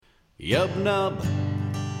Yub nub,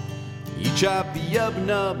 you choppy yub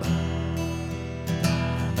nub.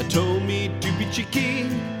 Told me to be cheeky,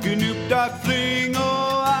 ganoop dog fling,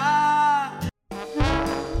 oh I.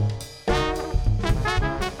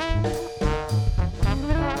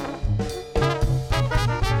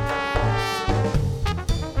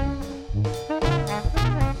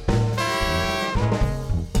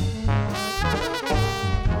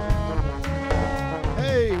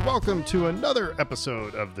 Hey, welcome to another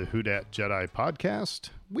episode of the Who Dat Jedi podcast.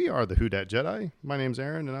 We are the Who Dat Jedi. My name's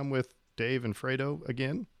Aaron, and I'm with Dave and Fredo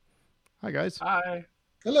again. Hi, guys. Hi.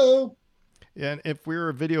 Hello. And if we're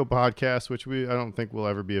a video podcast, which I don't think we'll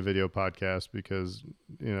ever be a video podcast because,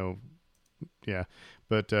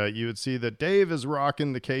 but you would see that Dave is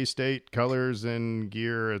rocking the K-State colors and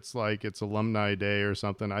gear. It's like it's alumni day or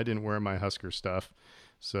something. I didn't wear my Husker stuff.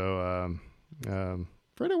 So,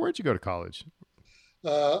 Fredo, where'd you go to college?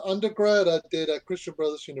 Undergrad, I did at Christian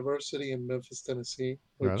Brothers University in Memphis, Tennessee.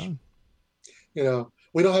 Which, Right on.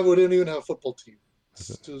 we didn't even have a football team.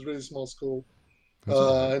 It was a really small school.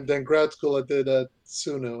 And then grad school I did at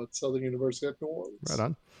SUNY at Southern University at New Orleans. Right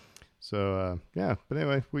on. So but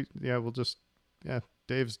anyway,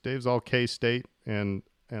 Dave's all K-State and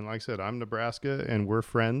like I said, I'm Nebraska and we're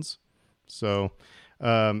friends. So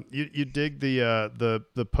you dig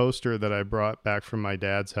the poster that I brought back from my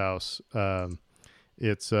dad's house.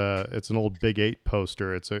 It's an old Big 8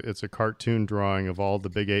 poster. It's a cartoon drawing of all the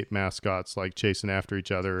Big 8 mascots like chasing after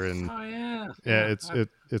each other, and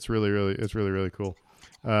it's really cool.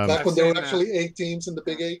 Back when there were actually 8 teams in the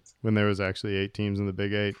Big 8. When there was actually 8 teams in the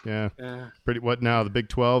Big 8, yeah. What now? The Big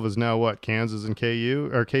 12 is now what? Kansas and KU,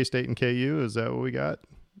 or K-State and KU? Is that what we got?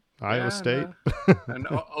 Iowa State, and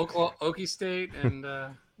Okie State, and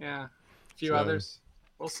a few others.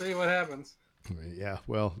 We'll see what happens. Yeah,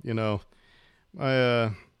 well,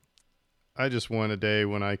 I just want a day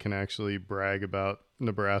when I can actually brag about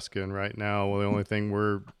Nebraska, and right now, the only thing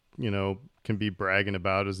we're, can be bragging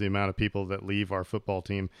about is the amount of people that leave our football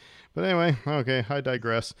team. But anyway, okay, I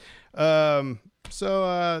digress.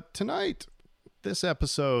 So tonight, this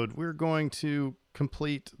episode, we're going to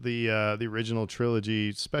complete the original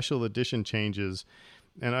trilogy special edition changes,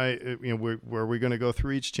 and we're going to go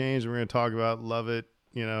through each change. And we're going to talk about love it,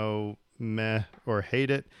 meh, or hate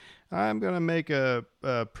it. I'm going to make a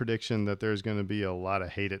prediction that there's going to be a lot of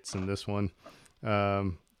hate-its in this one.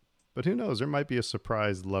 But who knows? There might be a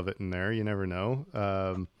surprise love it in there. You never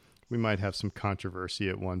know. We might have some controversy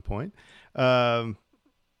at one point. But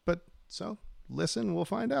so listen, we'll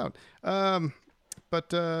find out. And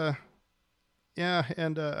I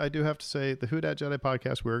do have to say, the Who Dat Jedi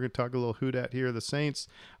podcast, we're going to talk a little Who Dat here. The Saints,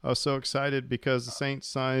 I was so excited because the Saints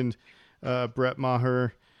signed Brett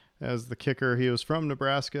Maher as the kicker. He was from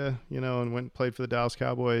Nebraska, and went and played for the Dallas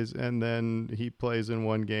Cowboys, and then he plays in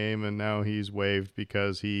one game, and now he's waived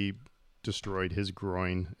because he destroyed his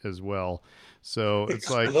groin as well. So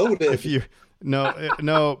it's like, if you but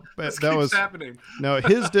that was happening. No,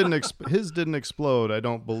 his didn't explode, I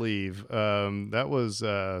don't believe. That was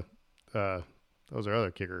our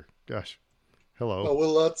other kicker. Gosh. Hello. Oh,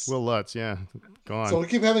 Will Lutz. Will Lutz, yeah. Gone. So we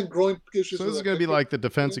keep having groin issues. So this is going to be like the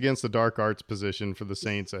defense against the dark arts position for the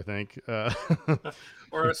Saints, I think.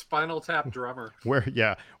 Or a spinal tap drummer. Wear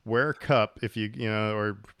a cup if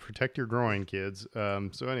or protect your groin, kids.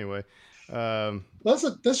 So anyway.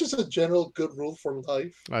 That's just a general good rule for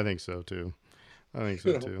life. I think so, too. We're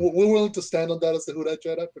willing to stand on that as the Who Dat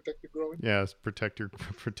Jedi, protect your groin. Yes, protect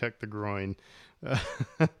the groin.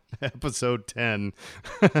 Episode 10.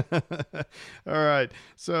 All right.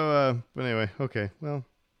 So, but anyway, okay. Well,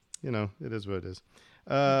 it is what it is.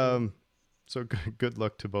 So good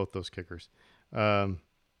luck to both those kickers.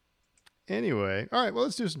 Anyway, all right. Well,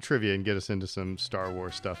 let's do some trivia and get us into some Star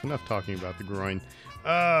Wars stuff. Enough talking about the groin.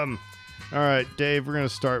 All right, Dave, we're going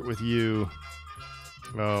to start with you.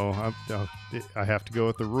 I have to go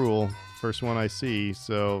with the rule. First one I see.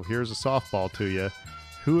 So here's a softball to you.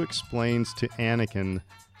 Who explains to Anakin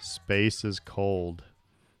space is cold?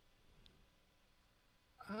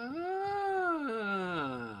 Padme.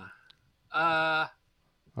 I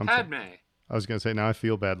was going to say, now I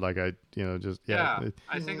feel bad. Like I think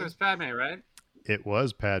it was Padme, right? It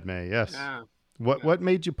was Padme. Yes. Yeah. What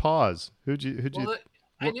made you pause? I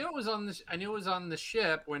knew it was on the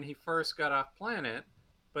ship when he first got off planet,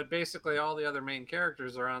 but basically all the other main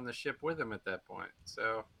characters are on the ship with him at that point.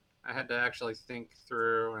 So I had to actually think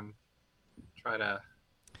through and try to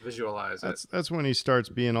visualize it. That's when he starts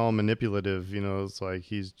being all manipulative. It's like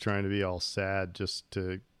he's trying to be all sad just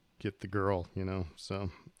to get the girl.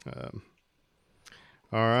 So,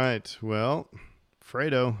 all right. Well,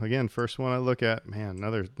 Fredo again. First one I look at. Man,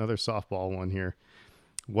 another softball one here.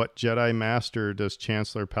 What Jedi Master does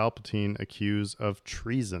Chancellor Palpatine accuse of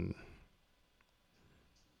treason?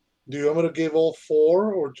 Do you want me to give all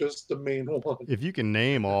 4 or just the main one? If you can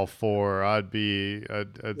name all 4, I'll give you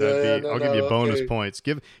bonus okay. points.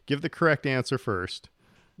 Give the correct answer first.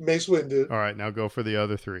 Mace Windu. All right, now go for the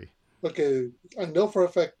other 3. Okay, I know for a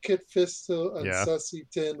fact Kit Fisto and Yeah. Sassy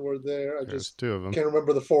Tin were there. I There's just 2 of them. can't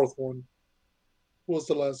remember the 4th one. Who was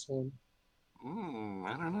the last one?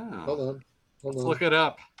 I don't know. Hold on. Let's look it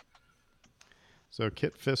up. So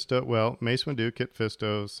Kit Fisto, well, Mace Windu, Kit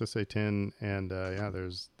Fisto, Sassy Tin, and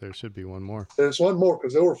there should be one more. There's one more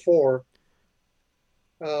because there were 4.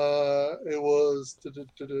 It was.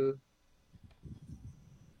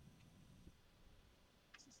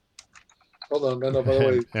 Hold on, no, by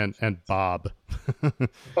the way. and Bob.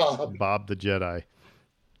 Bob the Jedi.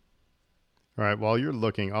 All right, while you're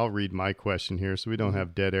looking, I'll read my question here so we don't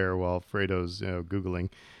have dead air while Fredo's Googling.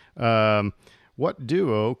 What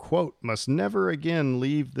duo, quote, must never again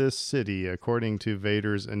leave this city, according to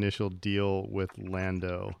Vader's initial deal with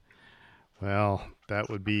Lando? Well, that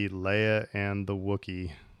would be Leia and the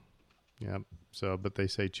Wookiee. Yep. So, but they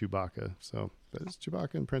say Chewbacca. So that's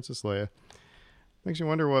Chewbacca and Princess Leia. Makes you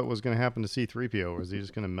wonder what was going to happen to C-3PO. Was he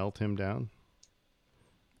just going to melt him down?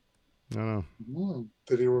 I don't know.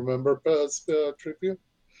 Did he remember Tripio?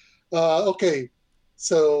 Okay,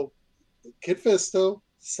 so Kit Fisto,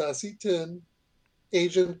 Sassy Tin,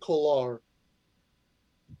 Agent Kolar.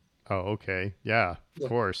 Oh, okay. Yeah, of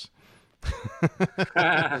course. So,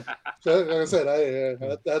 like I said,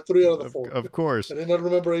 I had 3 out of the 4. Of course. I did not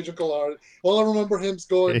remember Agent Kolar. All I remember him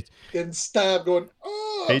getting stabbed, going,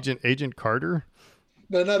 oh! Agent Carter?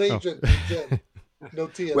 No, not Agent. No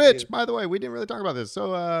T. Which, by the way, we didn't really talk about this.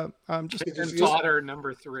 So, just daughter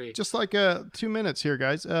number 3. Just like 2 minutes here,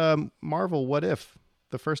 guys. Marvel, What If?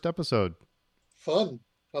 The first episode. Fun.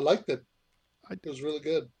 I liked it. It was really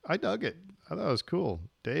good. I dug it. I thought it was cool.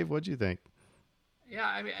 Dave, what'd you think? Yeah,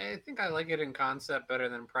 I mean, I think I like it in concept better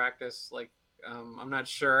than practice. Like, I'm not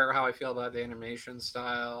sure how I feel about the animation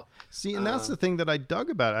style. See, and that's the thing that I dug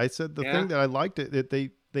about it. I said the thing that I liked it that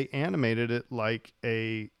they animated it like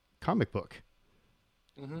a comic book.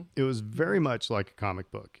 Mm-hmm. It was very much like a comic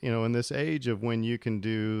book. In this age of when you can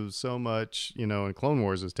do so much, and Clone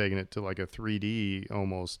Wars is taking it to like a 3D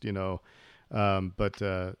almost, but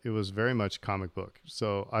it was very much comic book.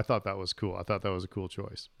 So I thought that was cool. I thought that was a cool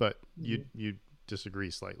choice. But you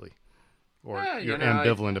disagree slightly, or you're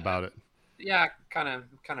ambivalent about it. Yeah, kind of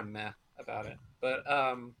meh about it. But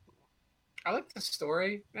I like the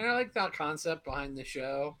story and I like that concept behind the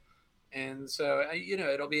show, and so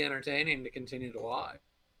it'll be entertaining to continue to watch.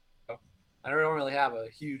 I don't really have a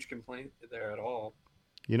huge complaint there at all.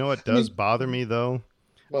 You know what does bother me though?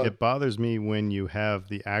 What? It bothers me when you have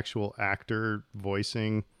the actual actor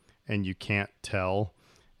voicing and you can't tell.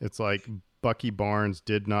 It's like Bucky Barnes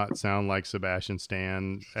did not sound like Sebastian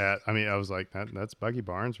Stan. I was like, that's Bucky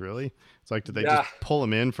Barnes, really? It's like, did they just pull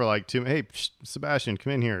him in for like 2? Hey, Sebastian,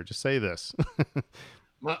 come in here. Just say this.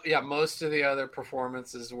 Yeah, most of the other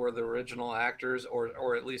performances were the original actors,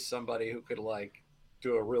 or at least somebody who could like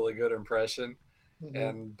do a really good impression. Mm-hmm.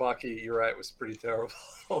 And Bucky, you're right, was pretty terrible.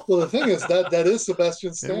 Well, the thing is that is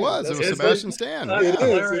Sebastian Stan. It was Sebastian Stan. It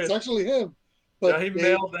is. It's actually him. But he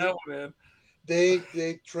nailed that one, man.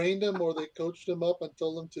 They trained him or they coached him up and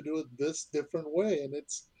told him to do it this different way, and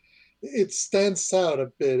it stands out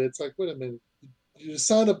a bit. It's like, wait a minute, you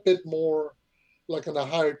sound a bit more like in a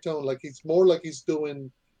higher tone, like he's more like he's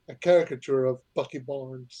doing a caricature of Bucky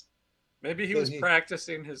Barnes. Maybe he was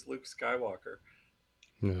practicing his Luke Skywalker.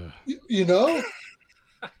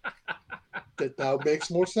 That now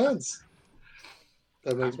makes more sense.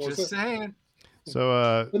 That makes more sense. Saying.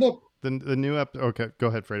 So the new okay, go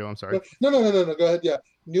ahead, Fredo. I'm sorry. No. Go ahead. Yeah,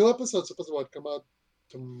 new episode's supposed to come out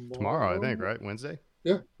tomorrow, I think, right? Wednesday.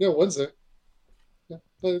 Yeah, Wednesday. Yeah,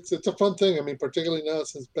 it's a fun thing. I mean, particularly now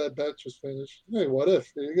since Bad Batch was finished. Hey, what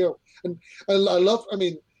if? There you go. And I love. I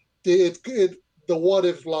mean, the What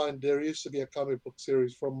If line. There used to be a comic book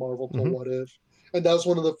series from Marvel called What If, and that was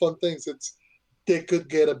one of the fun things. They could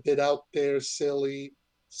get a bit out there, silly,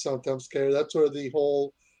 sometimes scary. That's where the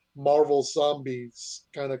whole Marvel zombies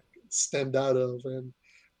kind of stemmed out of, and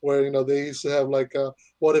where they used to have like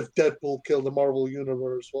what if Deadpool killed the Marvel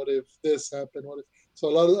universe, what if this happened, what if. So a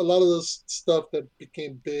lot of this stuff that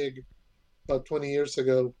became big about 20 years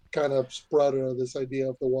ago kind of sprouted out of this idea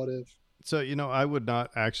of the what if. So I would not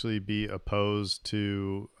actually be opposed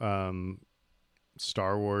to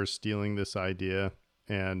Star Wars stealing this idea,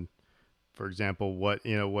 and for example, what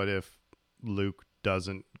if Luke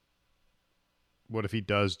doesn't, what if he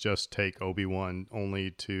does just take Obi-Wan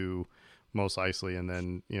only to Mos Eisley, and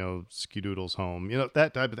then Skedoodle's home.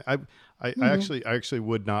 That type of thing. I actually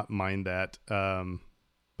would not mind that.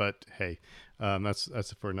 But hey,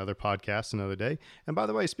 that's for another podcast another day. And by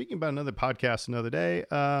the way, speaking about another podcast another day,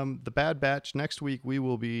 the Bad Batch next week we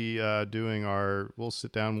will be we'll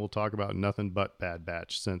sit down, we'll talk about nothing but Bad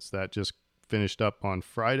Batch, since that just finished up on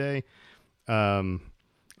Friday. So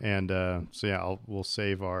yeah, we'll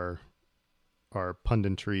save our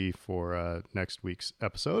punditry for next week's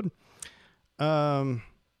episode. So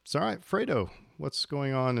all right, Fredo, what's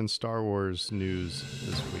going on in Star Wars news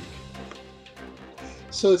this week?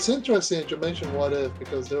 So it's interesting that you mentioned What If,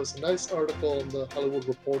 because there was a nice article in the Hollywood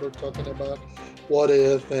Reporter talking about What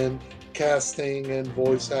If and casting and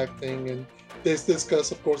voice acting, and they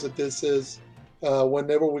discuss, of course, that this is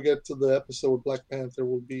whenever we get to the episode with Black Panther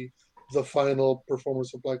will be the final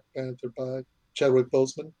performance of Black Panther by Chadwick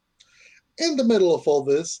Boseman. In the middle of all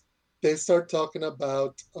this, they start talking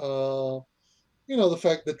about the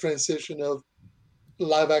fact the transition of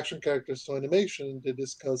live action characters to animation. They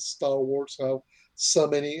discuss Star Wars, how so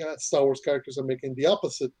many Star Wars characters are making the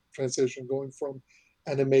opposite transition, going from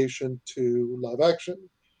animation to live action.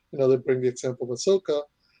 They bring the example of Ahsoka,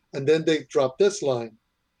 and then they drop this line.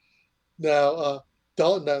 Now,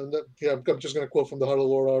 I'm just going to quote from the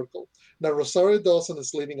Hollywood article. Now, Rosario Dawson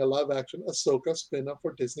is leading a live action Ahsoka spin-off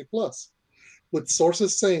for Disney Plus, with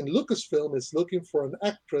sources saying Lucasfilm is looking for an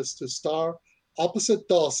actress to star opposite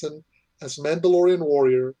Dawson as Mandalorian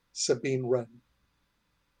warrior Sabine Wren.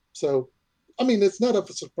 So, I mean, it's not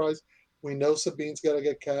a surprise. We know Sabine's got to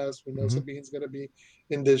get cast. We know Sabine's going to be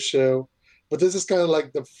in this show. But this is kind of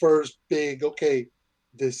like the first big, okay,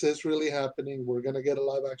 this is really happening. We're going to get a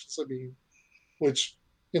live action Sabine, which,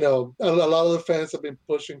 a lot of the fans have been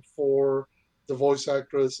pushing for the voice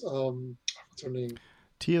actress. What's her name?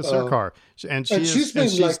 Tia Sircar, and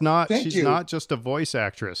she's not just a voice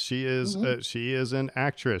actress. She is she is an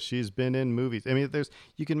actress. She's been in movies. I mean,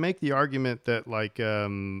 you can make the argument that like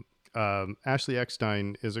Ashley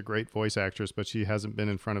Eckstein is a great voice actress, but she hasn't been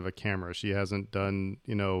in front of a camera. She hasn't done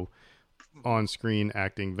on-screen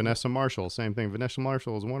acting. Vanessa Marshall, same thing. Vanessa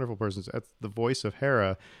Marshall is a wonderful person. That's the voice of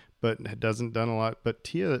Hera, but hasn't done a lot. But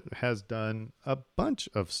Tia has done a bunch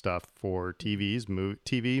of stuff for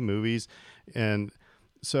TV, movies, and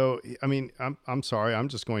so, I mean, I'm sorry, I'm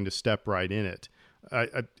just going to step right in it.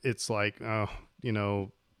 It's like,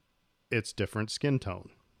 it's different skin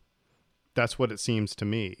tone. That's what it seems to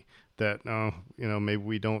me. That maybe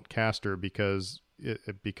we don't cast her because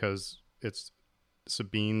it's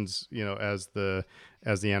Sabine's, as the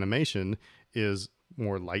animation is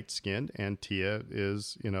more light skinned, and Tia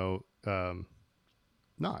is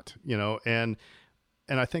not,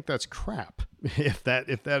 and I think that's crap if that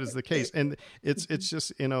is the case. And it's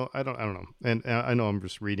just, I don't know. And I know I'm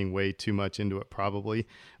just reading way too much into it probably,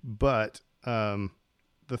 but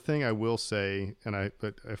the thing I will say,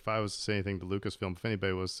 but if I was to say anything to Lucasfilm, if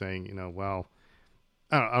anybody was saying, well,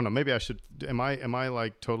 I don't know, maybe I should, am I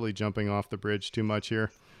like totally jumping off the bridge too much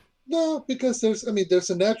here? No, because there's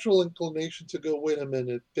a natural inclination to go, wait a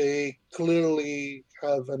minute, they clearly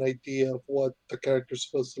have an idea of what the character's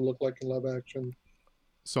supposed to look like in live action.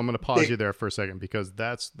 So I'm going to pause you there for a second, because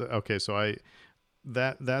that's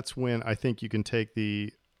that's when I think you can take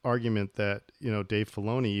the argument that, Dave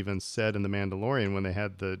Filoni even said in The Mandalorian when they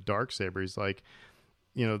had the Darksaber, he's like,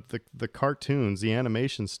 the cartoons, the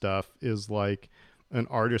animation stuff is like an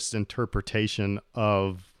artist's interpretation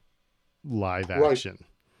of live action.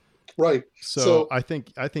 Right. So I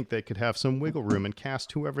think they could have some wiggle room and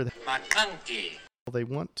cast whoever they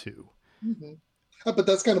want to. Mm-hmm. But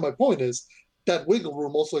that's kind of my point, is that wiggle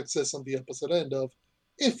room also exists on the opposite end of,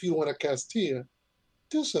 if you want to cast Tia,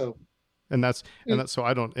 do so. And that's so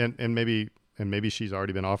I don't, and maybe she's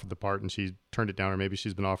already been offered the part and she turned it down, or maybe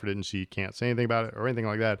she's been offered it and she can't say anything about it or anything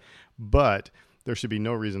like that. But there should be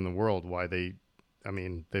no reason in the world why they've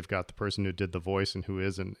got the person who did the voice and who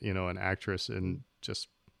is an actress, and just,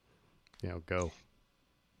 go.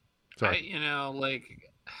 Sorry.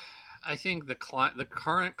 I think the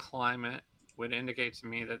current climate would indicate to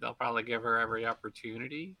me that they'll probably give her every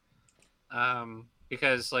opportunity,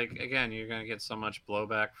 because again, you're going to get so much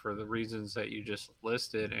blowback for the reasons that you just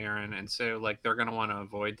listed, Aaron, and so they're going to want to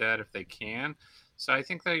avoid that if they can. So I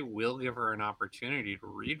think they will give her an opportunity to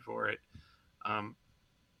read for it.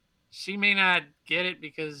 She may not get it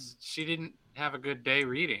because she didn't have a good day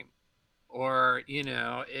reading, or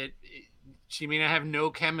she may not have no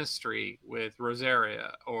chemistry with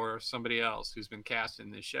Rosaria or somebody else who's been cast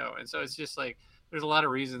in this show. And so it's just there's a lot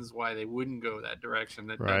of reasons why they wouldn't go that direction.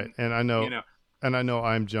 Right. And I know, And I know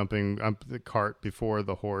I'm the cart before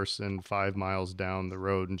the horse and 5 miles down the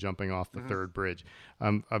road and jumping off the third bridge.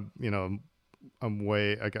 I'm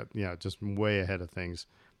just way ahead of things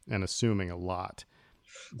and assuming a lot.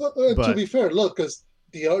 To be fair, look, because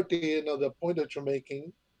the point that you're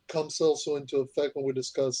making comes also into effect when we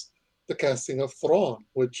discuss the casting of Thrawn,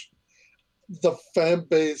 which the fan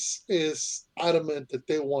base is adamant that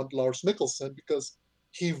they want Lars Mikkelsen because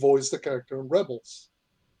he voiced the character in Rebels.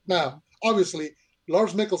 Now, obviously,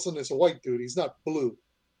 Lars Mikkelsen is a white dude. He's not blue.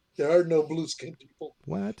 There are no blue skinned people.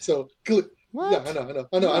 What? So, what? Yeah,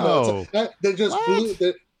 I know. They're just blue.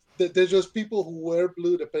 They're just people who wear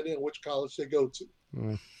blue depending on which college they go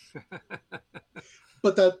to.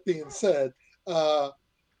 But that being said,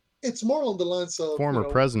 it's more on the lines of former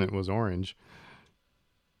president was orange.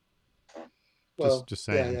 Well, just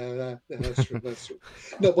saying. Yeah, that's true. That's true.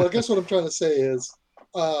 No, but I guess what I'm trying to say is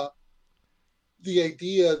the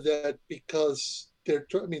idea that because they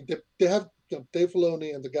have Dave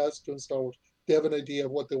Filoni and the guys doing Star Wars, they have an idea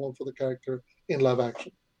of what they want for the character in live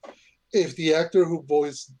action. If the actor who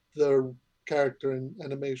voiced the character in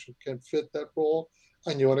animation can fit that role,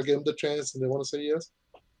 and you want to give them the chance, and they want to say yes,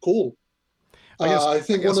 cool. I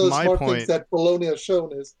think one of the smart things that Filoni has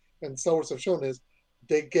shown is, and Star Wars have shown is,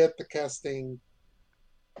 they get the casting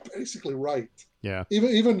basically right. Yeah.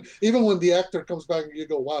 Even when the actor comes back and you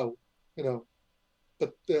go, wow,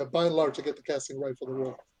 but by and large, they get the casting right for the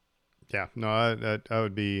role. Yeah. No, I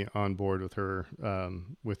would be on board with her,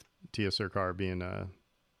 with Tia Sircar being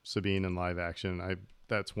Sabine in live action.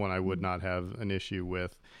 That's one I would not have an issue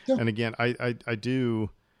with. Yeah. And again, I do,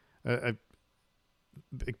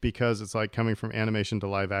 because it's like coming from animation to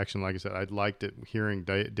live action. Like I said, I'd liked it hearing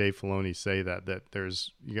Dave Filoni say that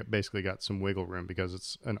you basically got some wiggle room because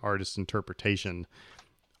it's an artist's interpretation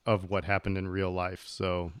of what happened in real life.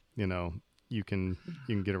 So, you can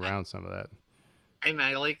get around some of that. And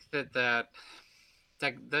I like that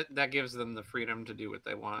gives them the freedom to do what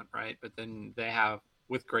they want. Right. But then they have,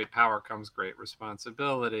 with great power comes great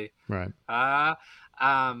responsibility. Right.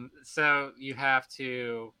 So you have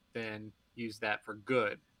to then use that for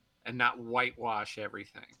good and not whitewash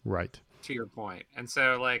everything. Right. To your point. And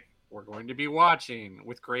so, we're going to be watching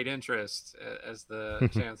with great interest, as the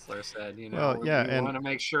Chancellor said, we want to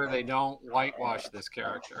make sure they don't whitewash this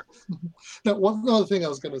character. Now, one other thing I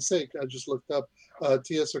was going to say, I just looked up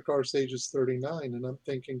Tia Sircar's age is 39, and I'm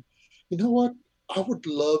thinking, you know what? I would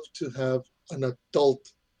love to have an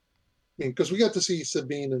adult, because we got to see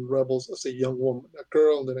Sabine in Rebels as a young woman, a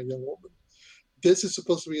girl and then a young woman. This is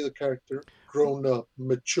supposed to be the character, grown up,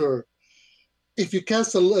 mature. If you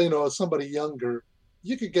cast somebody younger,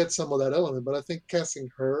 you could get some of that element, but I think casting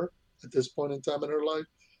her at this point in time in her life,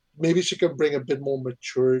 maybe she could bring a bit more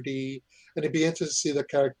maturity, and it'd be interesting to see the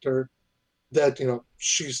character that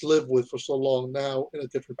she's lived with for so long now in a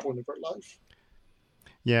different point of her life.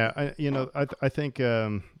 Yeah, I think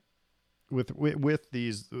with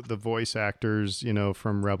the voice actors,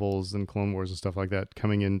 from Rebels and Clone Wars and stuff like that,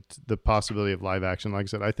 coming in, the possibility of live action, like I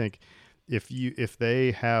said, I think if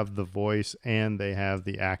they have the voice and they have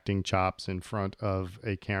the acting chops in front of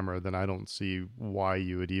a camera, then I don't see why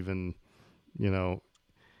you would even,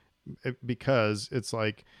 because it's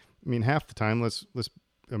like, half the time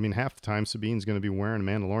half the time Sabine's going to be wearing a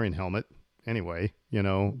Mandalorian helmet anyway,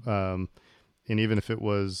 and even if it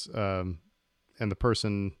was, and the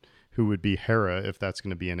person who would be Hera, if that's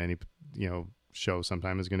going to be in any, show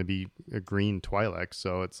sometime, is going to be a green Twi'lek.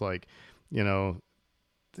 So it's like,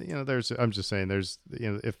 I'm just saying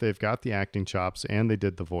if they've got the acting chops and they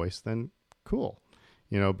did the voice, then cool,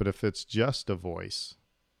 but if it's just a voice,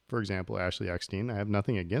 for example, Ashley Eckstein, I have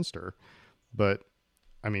nothing against her, but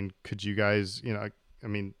could you guys,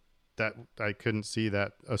 that I couldn't see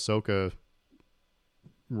that Ahsoka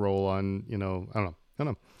role on, I don't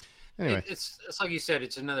know. Anyway, it's like you said,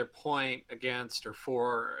 it's another point against or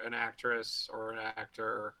for an actress or an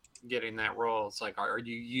actor getting that role. It's like, are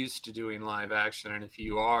you used to doing live action? And if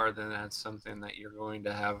you are, then that's something that you're going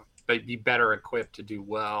to have, but be better equipped to do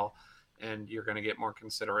well, and you're going to get more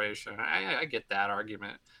consideration. I get that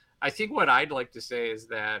argument. I think what I'd like to say is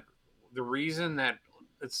that the reason that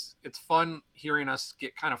it's fun hearing us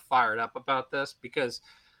get kind of fired up about this, because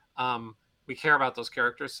we care about those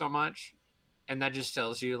characters so much. And that just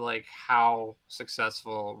tells you how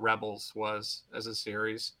successful Rebels was as a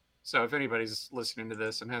series. So if anybody's listening to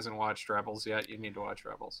this and hasn't watched Rebels yet, you need to watch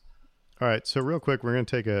Rebels. All right. So real quick, we're going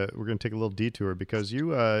to take a little detour, because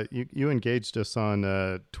you engaged us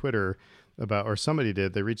on Twitter about, or somebody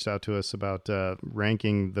did, they reached out to us about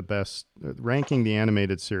ranking the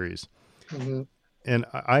animated series. Mm-hmm. And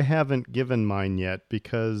I haven't given mine yet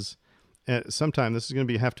because, sometime this is going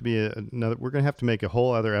to have to be another. We're going to have to make a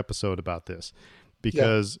whole other episode about this,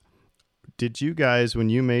 because did you guys, when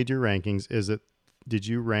you made your rankings, did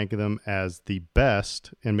you rank them as the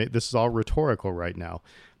best? And this is all rhetorical right now.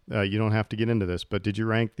 You don't have to get into this, but did you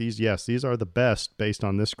rank these? Yes, these are the best based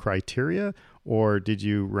on this criteria, or did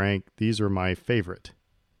you rank these are my favorite?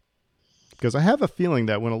 Because I have a feeling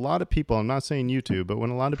that when a lot of people, I'm not saying you two, but when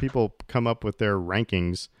a lot of people come up with their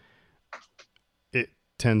rankings, it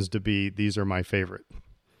tends to be these are my favorite.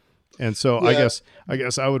 And so I guess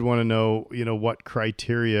I would want to know, what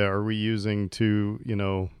criteria are we using to,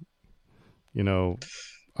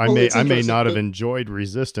 I may not have enjoyed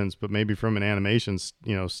Resistance, but maybe from an animation,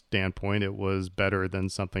 standpoint, it was better than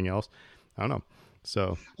something else. I don't know.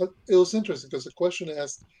 So it was interesting because the question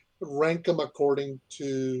asked, rank them according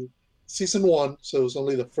to season 1. So it was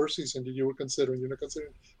only the first season that you were considering. You're not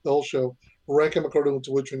considering the whole show. Rank them according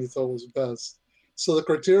to which one you thought was best. So the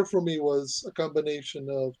criteria for me was a combination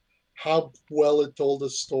of how well it told the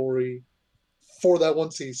story for that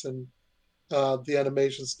one season, the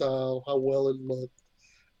animation style, how well it looked,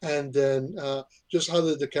 and then just how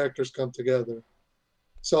did the characters come together.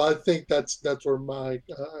 So I think that's where my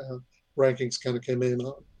rankings kind of came in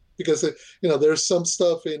on, because there's some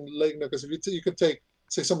stuff in because if you could take,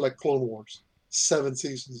 say, something like Clone Wars, 7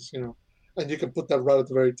 seasons, and you can put that right at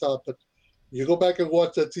the very top, but you go back and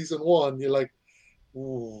watch that season 1, you're like,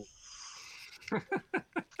 ooh.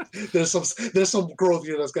 there's some growth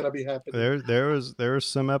here that's gonna be happening. There were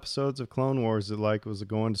some episodes of Clone Wars that was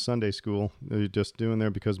going to Sunday school. You're just doing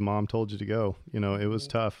there because mom told you to go. It was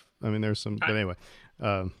tough. I mean, there's some, but anyway.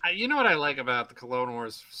 You know what I like about the Clone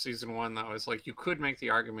Wars season 1 though is you could make the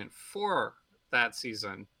argument for that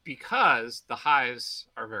season because the highs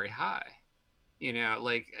are very high.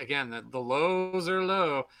 Again, the lows are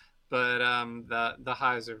low, but the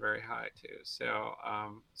highs are very high too. So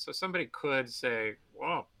somebody could say,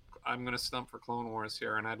 "Whoa, I'm going to stump for Clone Wars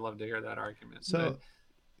here," and I'd love to hear that argument. So,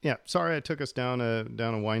 yeah, sorry I took us down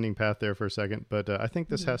a winding path there for a second, but I think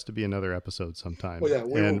this has to be another episode sometime. Well, yeah,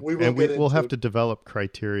 we'll have to develop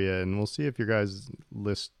criteria, and we'll see if your guys'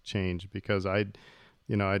 list change, because I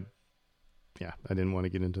didn't want to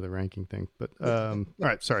get into the ranking thing. But all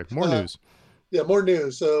right, sorry, more news. Yeah, more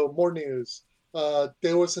news. So more news.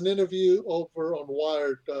 There was an interview over on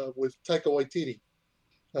Wired with Taika Waititi.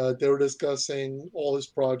 They were discussing all his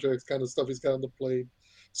projects, kind of stuff he's got on the plate.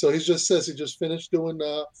 So he just says he just finished doing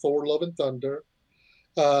Thor: Love and Thunder.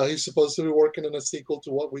 He's supposed to be working on a sequel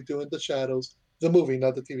to What We Do in the Shadows, the movie,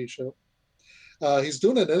 not the TV show. He's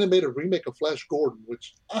doing an animated remake of Flash Gordon,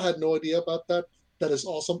 which I had no idea about that. That is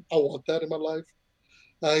awesome. I want that in my life.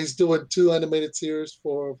 He's doing 2 animated series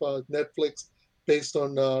for Netflix based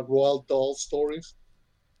on Roald Dahl stories.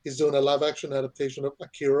 He's doing a live-action adaptation of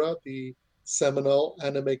Akira, the seminal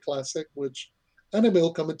anime classic, which anime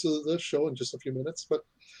will come into the show in just a few minutes. But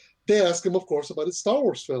they ask him, of course, about his Star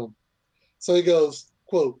Wars film. So he goes,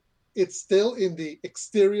 quote, "It's still in the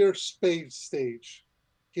exterior space stage."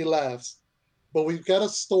 He laughs. "But we've got a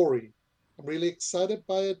story. I'm really excited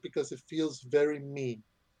by it because it feels very me."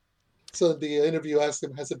 So the interview asked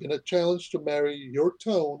him, "Has it been a challenge to marry your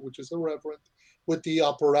tone, which is irreverent, with the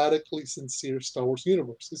operatically sincere Star Wars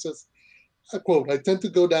universe?" He says, quote, "I tend to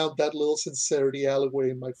go down that little sincerity alleyway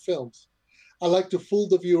in my films. I like to fool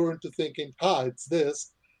the viewer into thinking, it's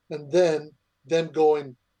this, and then them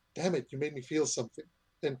going, damn it, you made me feel something,"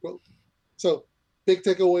 end quote. So big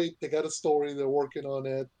takeaway, they got a story, they're working on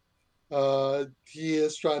it. He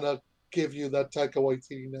is trying to give you that Taika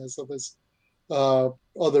Waititi-ness of his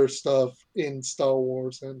other stuff in Star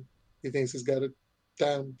Wars, and he thinks he's got it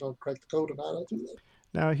down. Don't crack the code on how to do that.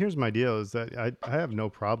 Now, here's my deal: is that I have no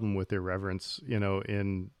problem with irreverence,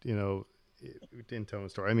 in tone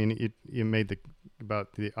story. I mean, you made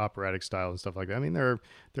about the operatic style and stuff like that. I mean, there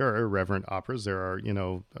are irreverent operas. There are,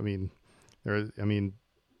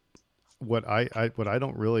 what I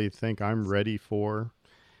don't really think I'm ready for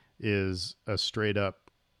is a straight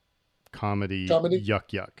up comedy?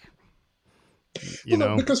 Yuck.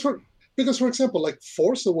 Because for example, like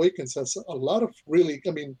Force Awakens has a lot of really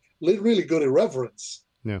good irreverence.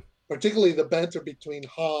 Yeah. Particularly the banter between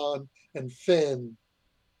Han and Finn.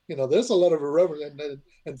 There's a lot of irreverence,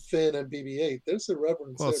 and Finn and BB-8. There's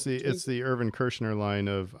irreverence. Well, it's the Irvin Kershner line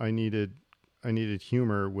of I needed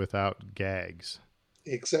humor without gags.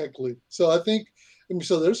 Exactly. So I think,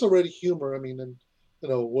 so there's already humor. I mean, and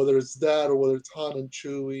whether it's that or whether it's Han and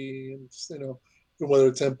Chewie, and whether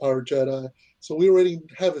it's Empire Jedi. So we already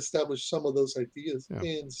have established some of those ideas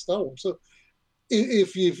in Star Wars. So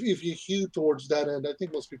if you hew towards that end, I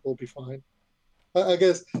think most people will be fine. I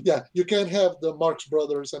guess, you can't have the Marx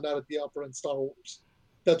Brothers and not at the opera in Star Wars.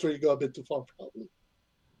 that's where you go a bit too far, probably.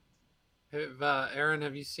 Aaron,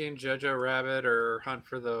 have you seen Jojo Rabbit or Hunt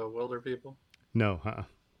for the Wilder People? No,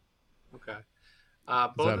 Okay. Is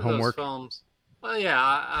Both that of homework? those films. Well,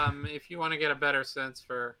 yeah. If you want to get a better sense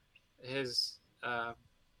for his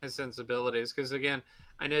sensibilities, because again,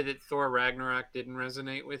 I know that Thor Ragnarok didn't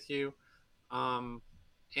resonate with you, and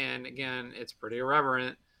again, it's pretty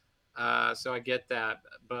irreverent. So I get that,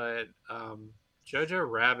 but Jojo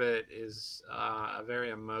Rabbit is a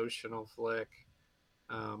very emotional flick.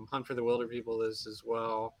 Hunt for the Wilder People is as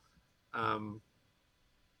well.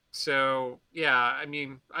 So yeah, I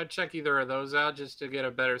mean, I'd check either of those out just to get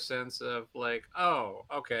a better sense of like, oh,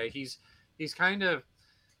 okay, he's kind of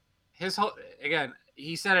his whole again.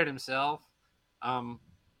 He said it himself,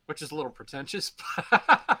 which is a little pretentious,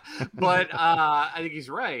 but I think he's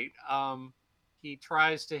right. He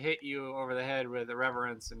tries to hit you over the head with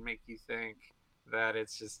irreverence and make you think that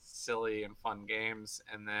it's just silly and fun games,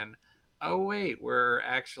 and then oh wait, we're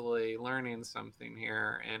actually learning something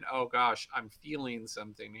here, and oh gosh, I'm feeling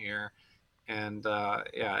something here, and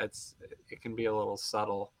yeah, it can be a little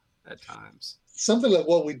subtle at times. Something like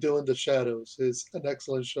What We Do in the Shadows is an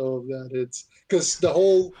excellent show of that. It's because the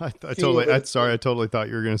whole I totally thought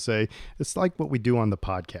you were going to say it's like what we do on the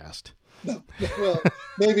podcast. No, well,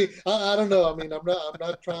 maybe I don't know. I mean, I'm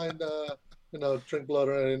not trying to drink blood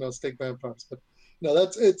or stake vampires, but no,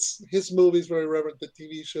 it's his movie's very reverent. The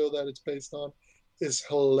TV show that it's based on is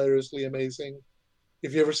hilariously amazing.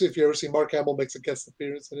 If you ever see Mark Hamill makes a guest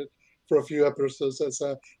appearance in it for a few episodes as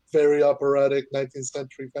a very operatic 19th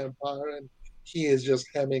century vampire, and he is just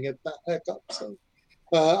hemming it the heck up. So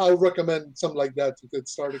I would recommend something like that to get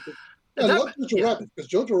started. I love Jojo Rabbit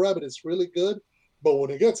because Jojo Rabbit is really good, but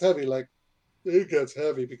when it gets heavy, it gets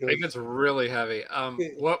heavy because it gets really heavy.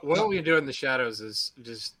 What we do in the shadows is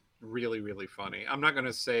just really, really funny. I'm not going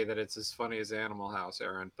to say that it's as funny as Animal House,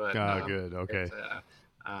 Aaron, but good, okay.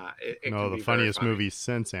 The funniest movie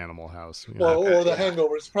since Animal House. Or The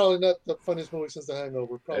Hangover. It's probably not the funniest movie since The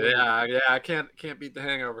Hangover. Probably. Yeah, I can't beat The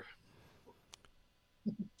Hangover.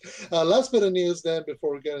 Last bit of news then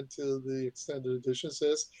before we get into the extended editions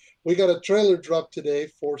is we got a trailer drop today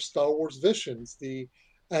for Star Wars Visions, the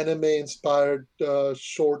anime-inspired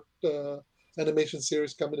short animation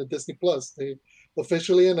series coming to Disney Plus. They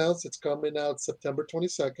officially announced it's coming out September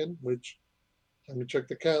 22nd, which let me check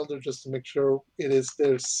the calendar just to make sure it is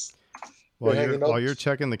this. While you're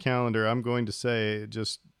checking the calendar, I'm going to say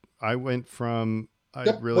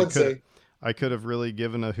I could have really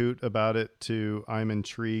given a hoot about it to I'm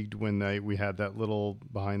intrigued when we had that little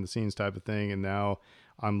behind the scenes type of thing, and now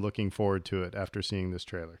I'm looking forward to it after seeing this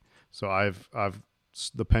trailer. So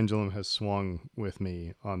the pendulum has swung with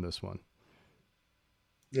me on this one.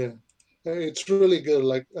 Yeah, it's really good.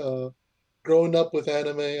 Like growing up with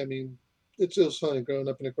anime, I mean, it's just funny growing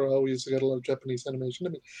up in Nicaragua. We used to get a lot of Japanese animation. I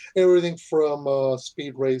mean, everything from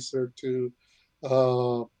Speed Racer to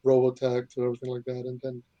Robotech to everything like that, and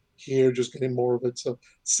then here just getting more of it. So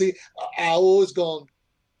see, I always gone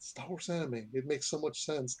Star Wars anime. It makes so much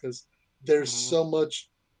sense because there's so much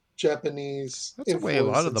Japanese. That's the way a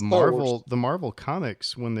lot of the Marvel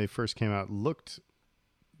comics when they first came out looked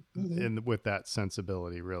with that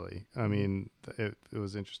sensibility. Really, I mean, it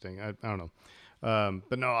was interesting. I don't know,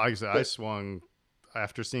 but no, like I said, I swung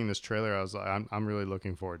after seeing this trailer. I was like, I'm really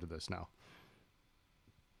looking forward to this now.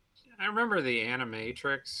 I remember the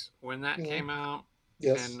Animatrix when that came out.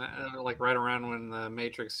 Yes. And like right around when the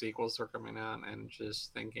Matrix sequels were coming out, and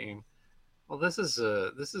just thinking, well, this is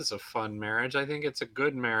a fun marriage. I think it's a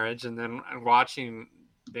good marriage. And then watching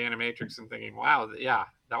the Animatrix and thinking, wow, yeah,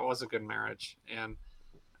 that was a good marriage. And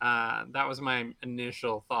that was my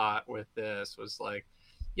initial thought with this, was like,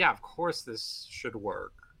 yeah, of course this should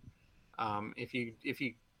work. If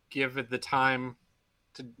you give it the time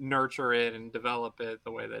to nurture it and develop it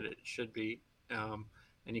the way that it should be,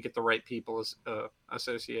 and you get the right people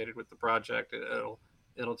associated with the project,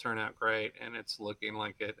 it'll turn out great, and it's looking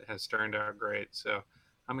like it has turned out great. So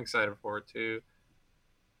I'm excited for it too.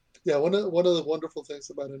 Yeah, one of the wonderful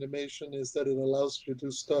things about animation is that it allows you to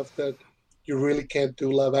do stuff that you really can't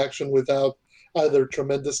do live action without either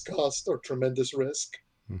tremendous cost or tremendous risk.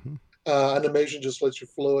 Mm-hmm. Animation just lets you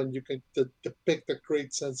flow, and you can depict a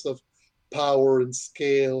great sense of power and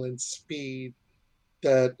scale and speed.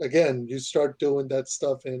 That again, you start doing that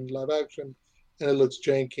stuff in live action, and it looks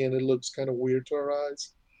janky and it looks kind of weird to our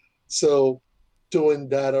eyes. So, doing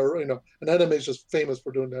that, or an anime is just famous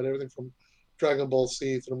for doing that. Everything from Dragon Ball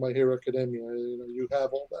Z through My Hero Academia, you have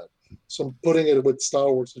all that. So, putting it with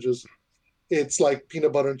Star Wars it's like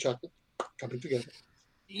peanut butter and chocolate coming together.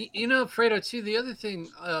 Fredo, too. The other thing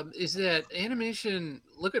is that animation.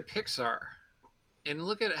 Look at Pixar. and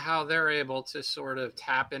look at how they're able to sort of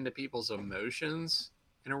tap into people's emotions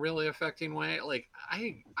in a really affecting way. Like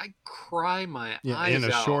I cry my eyes in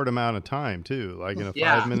a out. short amount of time too, like in a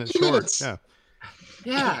Yeah. 5-minute short. Yeah.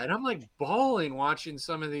 Yeah, and I'm like bawling watching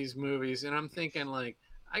some of these movies, and I'm thinking like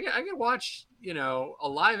I could watch, you know, a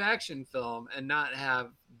live action film and not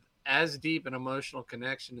have as deep an emotional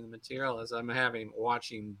connection to the material as I'm having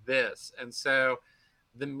watching this. And so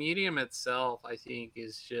the medium itself, I think,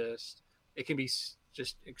 is just, it can be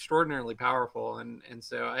just extraordinarily powerful. And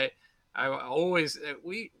so I always,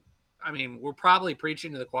 I mean, we're probably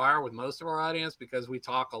preaching to the choir with most of our audience because we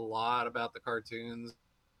talk a lot about the cartoons,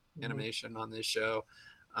 animation on this show.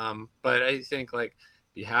 But I think like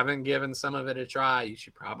if you haven't given some of it a try, you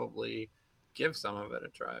should probably give some of it a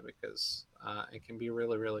try because it can be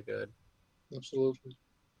really, really good. Absolutely.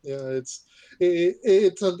 Yeah,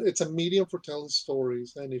 it's a medium for telling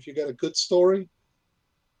stories, and if you got a good story,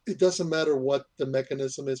 it doesn't matter what the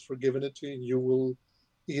mechanism is for giving it to you, you will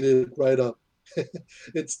eat it right up.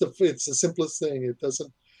 It's the simplest thing. It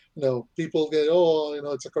doesn't, you know, people get, oh, you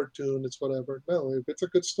know, it's a cartoon, it's whatever. No, if it's a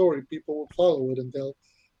good story, people will follow it and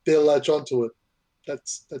they'll latch onto it.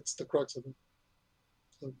 That's the crux of it.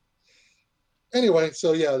 So, anyway,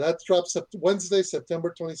 so yeah, that drops up Wednesday,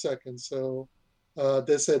 September 22nd. So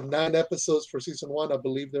they said 9 episodes for season 1. I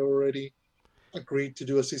believe they already agreed to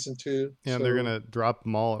do a season 2. Yeah, so, they're gonna drop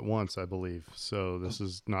them all at once, I believe. So this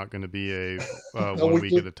is not going to be a No, 1 week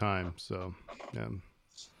weekly. at a time. So yeah.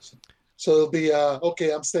 So it'll be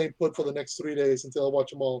okay. I'm staying put for the next 3 days until I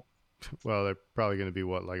watch them all. Well, they're probably going to be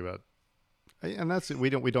what, like about, and that's it. We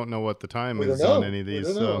don't know what the time We don't is know. on any of We these.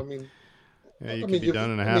 don't know. So I mean, yeah, you I could mean, be you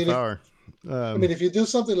done in a I half mean, if- hour. I mean, if you do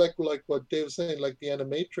something like what Dave was saying, like the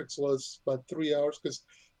Animatrix was about 3 hours, because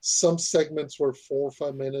some segments were 4 or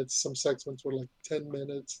 5 minutes, some segments were like 10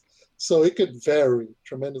 minutes, so it could vary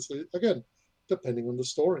tremendously. Again, depending on the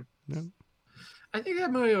story. I think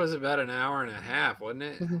that movie was about an hour and a half, wasn't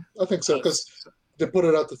it? I think so, because they put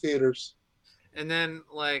it out to theaters. And then,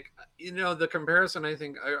 like, you know, the comparison, I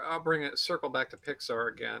think I'll circle back to Pixar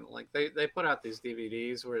again. Like they put out these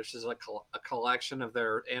DVDs where it's just like a collection of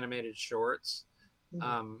their animated shorts.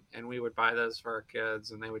 And we would buy those for our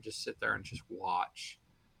kids and they would just sit there and just watch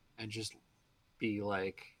and just be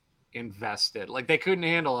like invested. Like they couldn't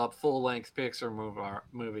handle a full length Pixar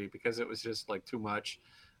movie because it was just like too much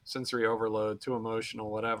sensory overload, too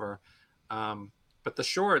emotional, whatever. But the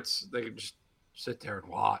shorts, they just sit there and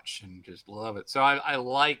watch and just love it. So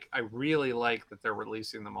I really like that they're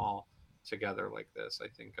releasing them all together like this. I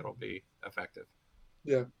think it'll be effective.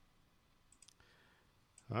 Yeah.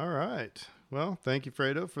 All right. Well, thank you,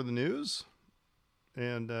 Fredo, for the news.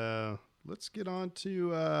 And let's get on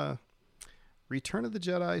to Return of the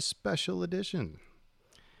Jedi Special Edition.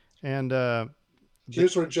 And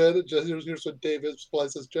here's where here's what David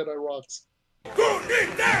supplies as Jedi rocks.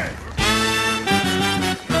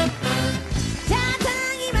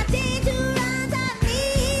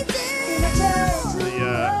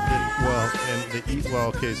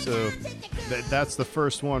 Okay, so that's the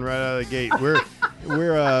first one right out of the gate.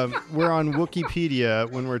 We're on Wikipedia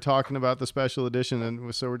when we're talking about the special edition,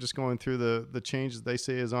 and so we're just going through the changes they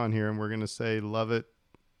say is on here, and we're gonna say love it,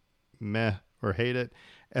 meh, or hate it.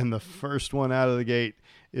 And the first one out of the gate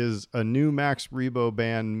is a new Max Rebo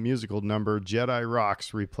band musical number. Jedi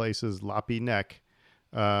Rocks replaces Loppy Neck.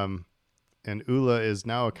 And Ula is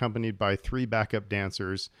now accompanied by 3 backup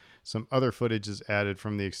dancers. Some other footage is added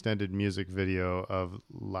from the extended music video of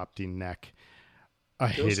Loppy Neck. I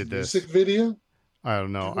hated this music video. I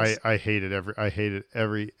don't know. I hated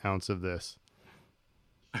every ounce of this.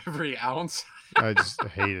 Every ounce. I just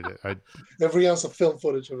hated it. Every ounce of film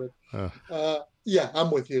footage of it. Yeah, I'm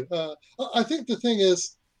with you. I think the thing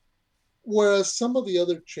is, whereas some of the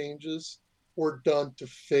other changes were done to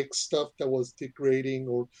fix stuff that was degrading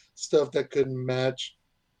or stuff that couldn't match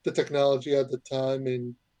the technology at the time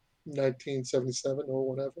in 1977 or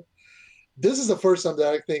whatever, this is the first time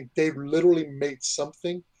that I think they've literally made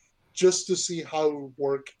something just to see how it would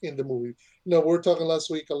work in the movie. You know, we were talking last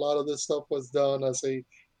week, a lot of this stuff was done as a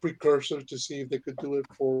precursor to see if they could do it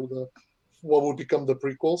for what would become the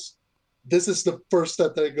prequels. This is the first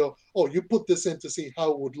step that I go, oh, you put this in to see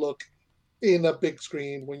how it would look in a big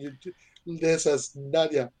screen when you do this as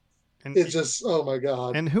Nadia. And it's just, oh my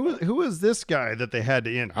God. And who is this guy that they had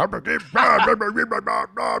to end? You know.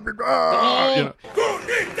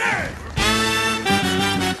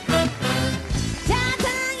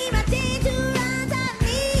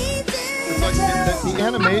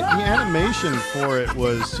 The animation for it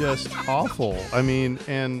was just awful. I mean,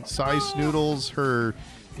 and Cy Snoodles, the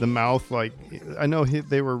mouth, like, I know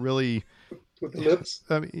they were really with the lips.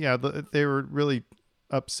 I mean, yeah, they were really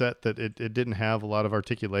upset that it didn't have a lot of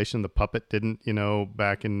articulation. The puppet didn't,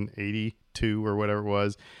 back in 82 or whatever it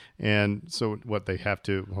was. And so what they have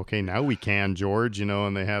to, okay, now we can, George,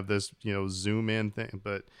 and they have this, zoom in thing,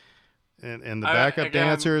 but and the backup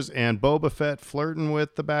dancers and Boba Fett flirting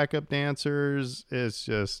with the backup dancers. It's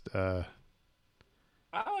just, I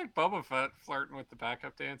like Boba Fett flirting with the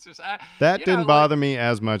backup dancers. That didn't bother me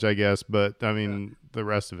as much, I guess, but I mean, the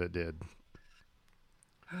rest of it did.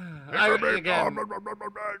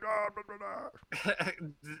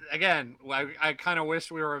 Again, I kind of wish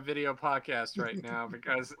we were a video podcast right now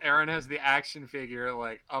because Aaron has the action figure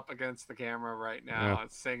like up against the camera right now. Yeah.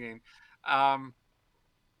 It's singing. And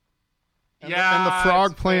the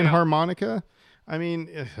frog playing harmonica. I mean,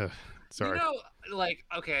 sorry.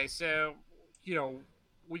 Okay, so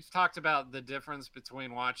we've talked about the difference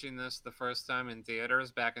between watching this the first time in theaters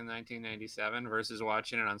back in 1997 versus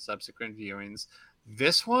watching it on subsequent viewings.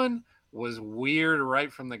 This one was weird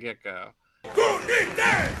right from the get-go.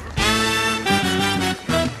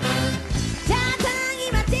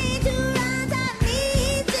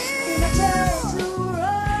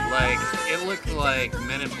 Like, it looked like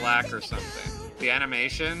Men in Black or something. The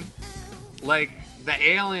animation, like, the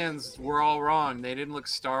aliens were all wrong. They didn't look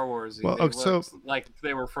Star Wars. Well, they looked like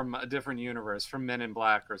they were from a different universe, from Men in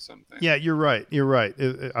Black or something. Yeah, you're right.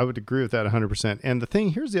 I would agree with that 100%. And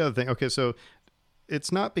here's the other thing. Okay, so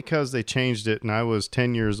it's not because they changed it and I was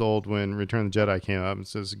 10 years old when Return of the Jedi came up and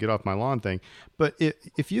says, get off my lawn thing. But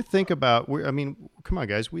if you think about, come on,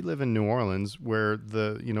 guys, we live in New Orleans where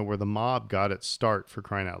where the mob got its start, for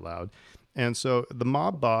crying out loud. And so the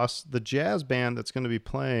mob boss, the jazz band that's going to be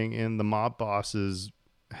playing in the mob boss's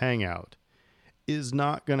hangout is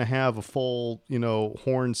not going to have a full,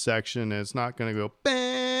 horn section. It's not going to go,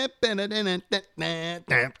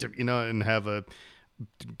 and have a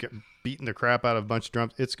beating the crap out of a bunch of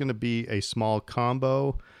drums. It's going to be a small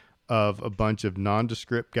combo of a bunch of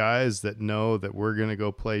nondescript guys that know that we're going to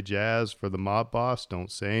go play jazz for the mob boss. Don't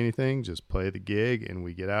say anything, just play the gig and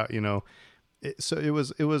we get out, So it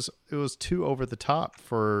was too over the top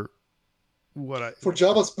for for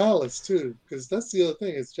Jabba's Palace too, because that's the other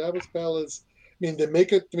thing. It's Jabba's Palace. I mean, they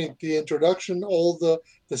make it. I mean, the introduction, all the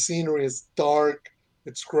scenery is dark.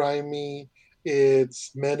 It's grimy.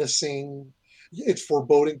 It's menacing. It's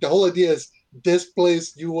foreboding. The whole idea is this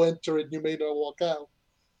place, you enter it, you may not walk out.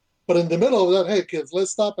 But in the middle of that, hey kids,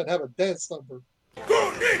 let's stop and have a dance number.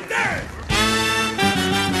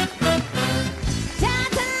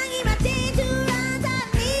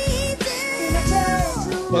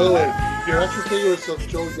 By the way, your action figure is of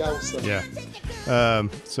Joe Yausa. Yeah.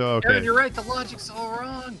 So, okay. Aaron, you're right. The logic's all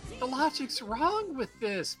wrong. The logic's wrong with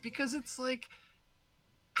this because it's like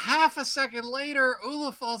half a second later,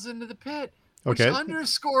 Ula falls into the pit, which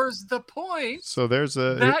underscores the point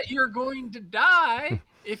that you're going to die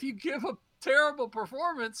if you give a terrible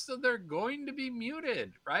performance, so they're going to be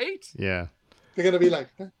muted, right? Yeah. They're going to be like,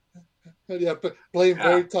 playing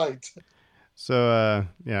very tight. So,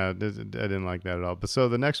 I didn't like that at all. But so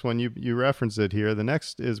the next one, you referenced it here. The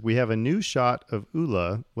next is we have a new shot of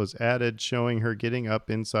Ula was added showing her getting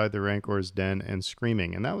up inside the Rancor's den and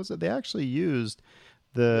screaming. And they actually used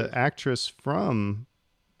the actress from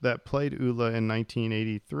that played Ula in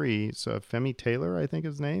 1983. So Femi Taylor, I think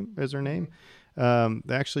is her name.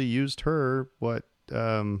 They actually used her,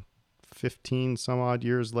 15 some odd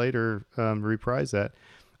years later, reprise that.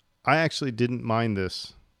 I actually didn't mind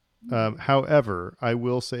this. However, I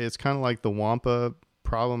will say it's kind of like the Wampa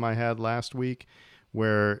problem I had last week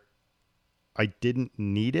where I didn't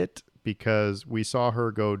need it because we saw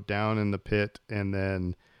her go down in the pit and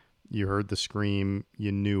then you heard the scream,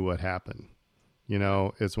 you knew what happened.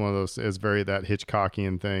 It's one of those, it's very that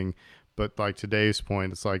Hitchcockian thing. But like today's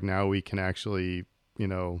point, it's like now we can actually,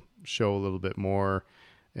 show a little bit more.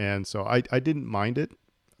 And so I didn't mind it,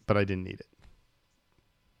 but I didn't need it.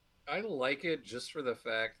 I like it just for the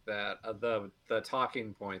fact that the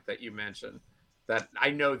talking point that you mentioned, that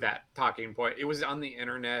I know that talking point, it was on the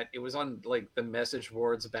internet. It was on like the message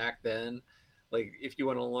boards back then. Like if you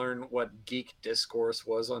want to learn what geek discourse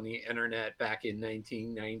was on the internet back in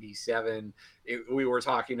 1997, we were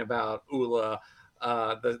talking about Ula.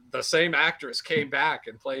 The same actress came back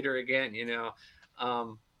and played her again,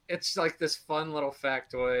 it's like this fun little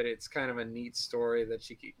factoid. It's kind of a neat story that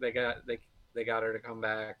they got her to come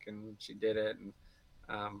back and she did it. And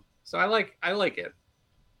so I like it,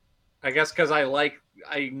 I guess, because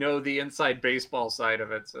I know the inside baseball side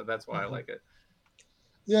of it. So that's why I like it.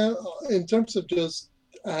 Yeah. In terms of just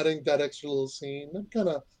adding that extra little scene, I'm kind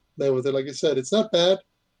of mad with it. Like I said, it's not bad.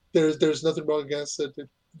 There's nothing wrong against it.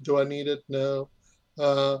 Do I need it? No.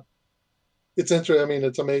 it's interesting. I mean,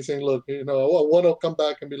 it's amazing. Look, one will come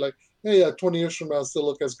back and be like, hey, yeah, 20 years from now, I still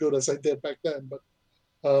look as good as I did back then.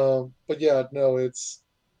 But yeah, no, it's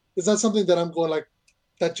not something that I'm going like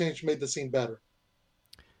that change made the scene better.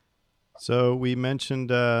 So we mentioned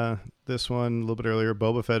this one a little bit earlier.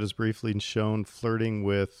 Boba Fett is briefly shown flirting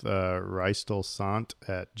with Raistel Sant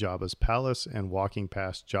at Jabba's palace and walking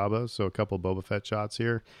past Jabba. So a couple Boba Fett shots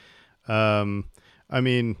here. I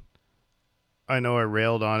mean, I know I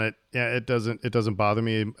railed on it. Yeah, it doesn't bother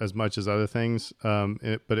me as much as other things.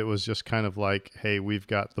 But it was just kind of like, hey, we've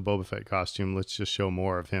got the Boba Fett costume. Let's just show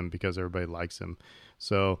more of him because everybody likes him.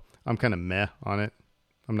 So I'm kind of meh on it.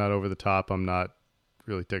 I'm not over the top. I'm not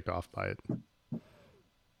really ticked off by it.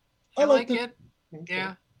 I like it. Okay.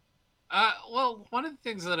 Yeah. Well, one of the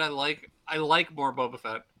things that I like more Boba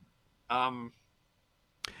Fett.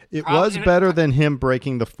 It was better than him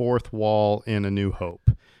breaking the fourth wall in A New Hope.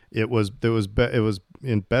 It was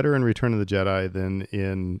better in Return of the Jedi than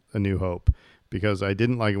in A New Hope, because I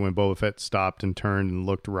didn't like it when Boba Fett stopped and turned and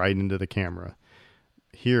looked right into the camera.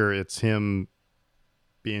 Here, it's him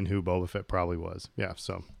being who Boba Fett probably was. Yeah,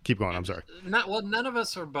 so keep going. I'm sorry. None of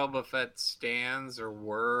us are Boba Fett stans or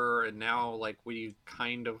were, and now like we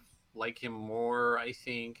kind of like him more, I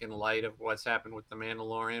think, in light of what's happened with The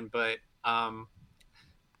Mandalorian. But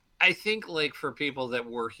I think like for people that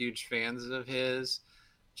were huge fans of his,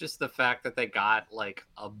 just the fact that they got like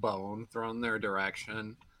a bone thrown their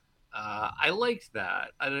direction, I liked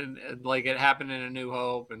that. I didn't like it happened in A New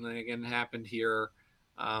Hope, and then again happened here.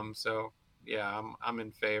 So yeah, I'm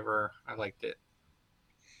in favor. I liked it.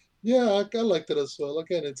 Yeah, I liked it as well.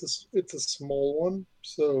 Again, it's a small one,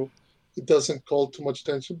 so it doesn't call too much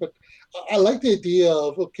attention. But I like the idea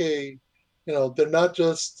of, okay, they're not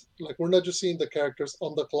just like, we're not just seeing the characters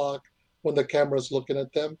on the clock when the camera's looking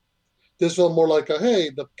at them. This felt more like hey,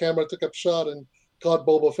 the camera took a shot and caught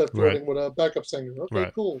Boba Fett flirting with a backup singer.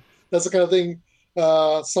 Okay, cool. That's the kind of thing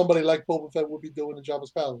somebody like Boba Fett would be doing in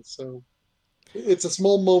Jabba's palace. So it's a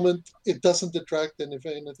small moment. It doesn't detract, and if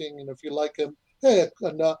anything, if you like him, hey,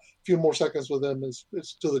 a few more seconds with him is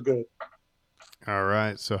to the good. All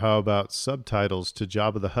right. So how about subtitles to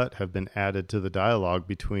Jabba the Hutt have been added to the dialogue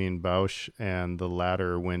between Bausch and the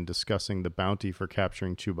latter when discussing the bounty for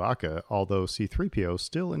capturing Chewbacca, although C-3PO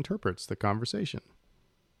still interprets the conversation.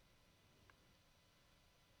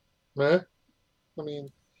 I mean,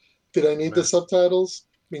 did I need the subtitles?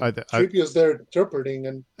 I mean, 3PO's there interpreting,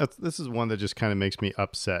 and this is one that just kind of makes me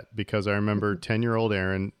upset, because I remember 10-year-old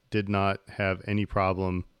Aaron did not have any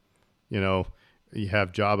problem, you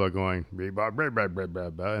have Jabba going,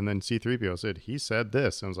 and then C-3PO said, he said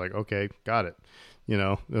this. And I was like, okay, got it.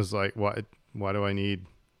 It was like, why do I need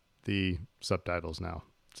the subtitles now?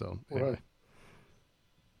 So anyway.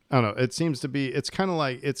 I don't know. It seems to be, it's kind of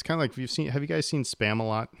like, have you guys seen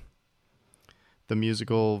Spamalot? The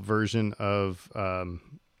musical version of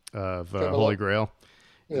Holy Grail.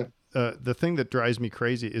 Yeah. The thing that drives me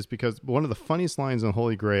crazy is because one of the funniest lines in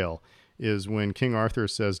Holy Grail is when King Arthur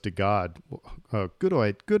says to God,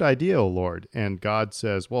 good idea, O Lord. And God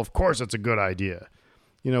says, well, of course it's a good idea.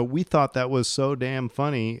 We thought that was so damn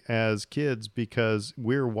funny as kids, because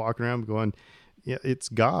we're walking around going, yeah, it's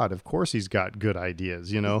God. Of course he's got good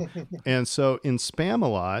ideas, And so in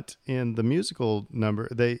Spamalot, in the musical number,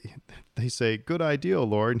 they say, good idea, O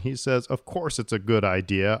Lord. And he says, of course it's a good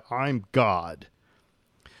idea. I'm God.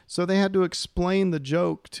 So they had to explain the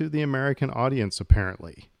joke to the American audience,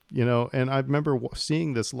 apparently. And I remember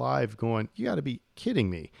seeing this live going, you got to be kidding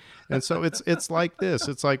me. And so it's like this.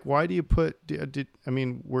 It's like, why do you were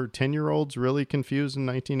 10-year-olds really confused in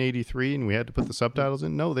 1983 and we had to put the subtitles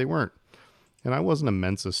in? No, they weren't. And I wasn't a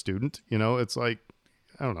Mensa student. It's like,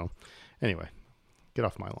 I don't know. Anyway, get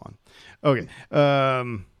off my lawn. Okay.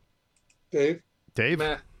 Dave?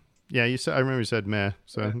 Meh. Yeah, I remember you said meh.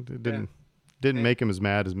 So it didn't make him as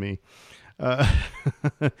mad as me.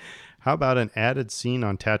 How about an added scene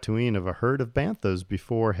on Tatooine of a herd of banthas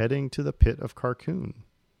before heading to the pit of Carkoon?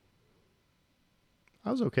 I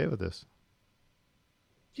was okay with this.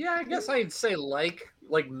 Yeah, I guess I'd say like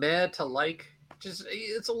meh to like. Just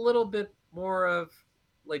it's a little bit more of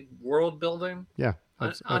like world building. Yeah,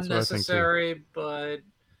 that's unnecessary, but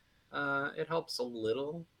it helps a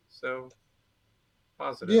little. So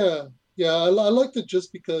positive. Yeah, I liked it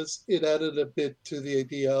just because it added a bit to the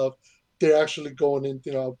idea of they're actually going in,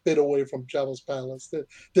 a bit away from Jabba's palace.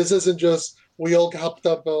 This isn't just we all hopped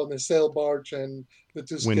up on the sail barge and the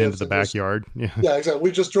two went into the backyard. Yeah, exactly.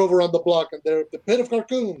 We just drove around the block and they're the pit of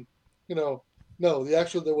Carkoon. No,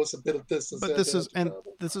 there was a bit of distance. But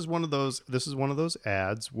this is one of those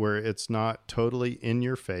ads where it's not totally in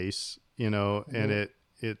your face, and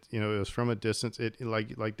it it was from a distance. It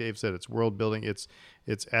like Dave said, it's world building. It's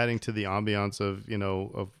adding to the ambiance of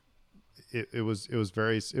it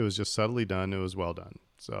was just subtly done. It was well done.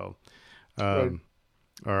 So, Right.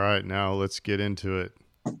 all right, now let's get into it.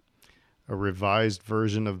 A revised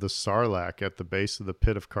version of the Sarlacc at the base of the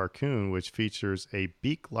Pit of Carkoon, which features a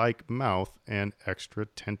beak-like mouth and extra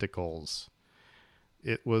tentacles.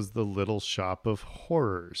 It was the Little Shop of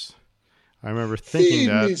Horrors. I remember thinking Feed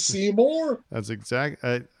me, that. Seymour. That's exact.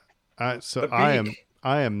 So The I beak.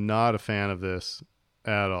 am not a fan of this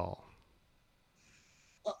at all.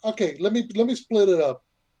 Okay, let me split it up.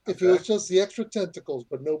 If it Okay. was just the extra tentacles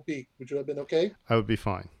but no beak, would you have been okay? I would be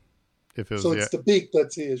fine if it was So it's the beak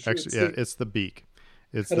that's the issue. actually, yeah, it's the beak.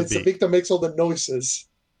 It's and the it's beak. the beak that makes all the noises.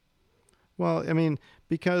 Well, I mean,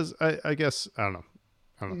 because I guess I don't know.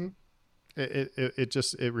 Mhm. It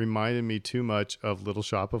just reminded me too much of Little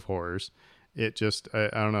Shop of Horrors. It just I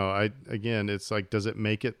don't know. Again, it's like, does it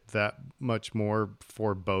make it that much more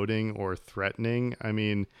foreboding or threatening? I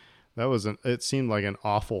mean, it seemed like an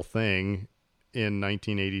awful thing in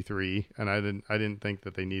 1983, and I didn't think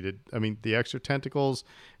that they needed. I mean, the extra tentacles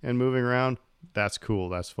and moving around, that's cool,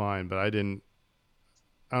 that's fine, but I don't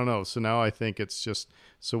know. So now I think it's just,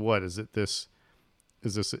 so what is it? Is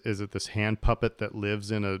it this hand puppet that lives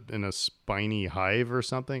in a spiny hive or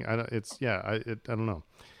something? I don't know.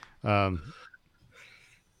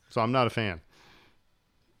 So I'm not a fan.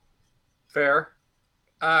 Fair.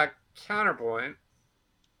 Counterpoint.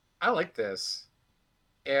 I like this,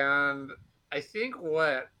 and I think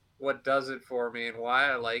what does it for me and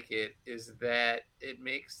why I like it is that it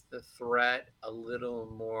makes the threat a little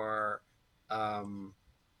more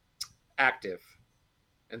active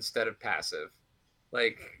instead of passive.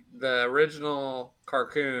 Like the original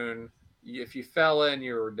Carcoon, if you fell in,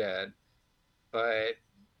 you were dead. But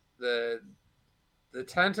the the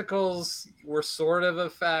tentacles were sort of a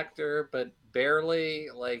factor, but barely.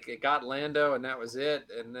 Like it got Lando, and that was it.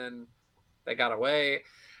 And then they got away.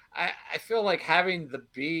 I feel like having the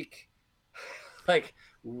beak, like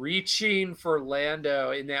reaching for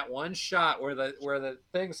Lando in that one shot where the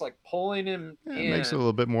thing's like pulling him Yeah, it in, makes it a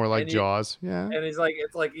little bit more like and Jaws. Yeah. and he's like,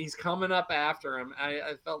 it's like he's coming up after him.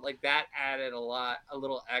 I felt like that added a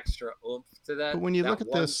little extra oomph to But that when you look at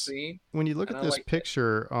one this, scene, when you look and at I this liked it.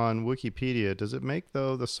 picture on Wikipedia, does it make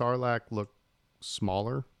though the Sarlacc look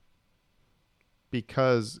smaller?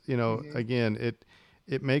 Because Mhm. again,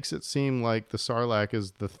 it makes it seem like the Sarlacc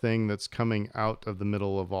is the thing that's coming out of the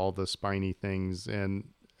middle of all the spiny things, and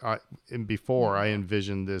before I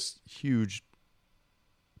envisioned this huge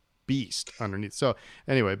beast underneath. So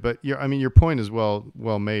anyway, but your point is well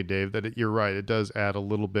made, Dave. That you're right. It does add a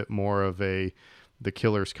little bit more of the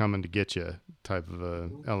killer's coming to get you type of a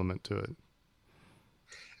element to it.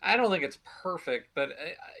 I don't think it's perfect, but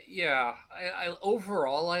yeah, I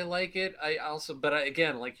overall I like it. I also, but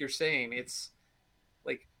again, like you're saying, it's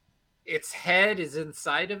like its head is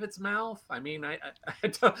inside of its mouth. I mean, I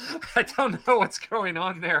don't know what's going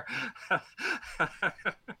on there.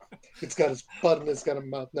 It's got its butt and it's got a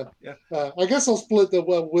mouth. No. Yeah. I guess I'll split the.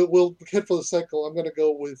 Well, we'll hit for the cycle. I'm going to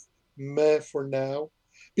go with meh for now,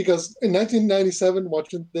 because in 1997,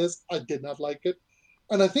 watching this, I did not like it,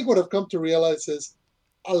 and I think what I've come to realize is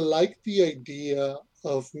I like the idea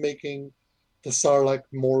of making the Sarlacc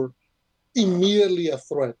more immediately a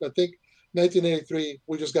threat. I think 1983,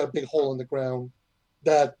 we just got a big hole in the ground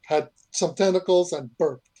that had some tentacles and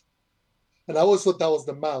burped. And I always thought that was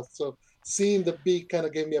the mouth. So seeing the beak kind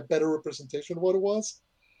of gave me a better representation of what it was.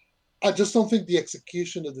 I just don't think the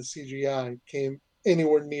execution of the CGI came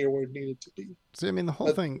anywhere near where it needed to be. See, I mean, the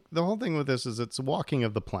whole thing with this is it's walking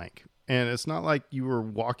of the plank, and it's not like you were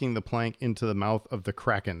walking the plank into the mouth of the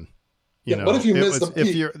Kraken. What if you missed the if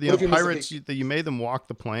beak? you're What if you missed the pirates, beak? you made them walk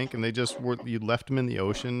the plank, and you left them in the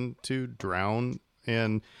ocean to drown,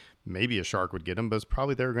 and maybe a shark would get them, but it's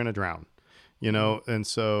probably they're going to drown. And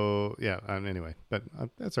so anyway, but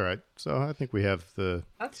that's all right. So I think we have the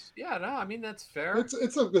That's no, I mean that's fair.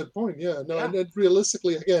 It's a good point. Yeah. No, Yeah. and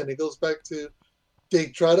realistically, again, it goes back to they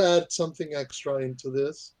try to add something extra into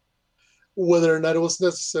this. Whether or not it was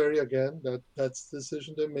necessary, again, that's the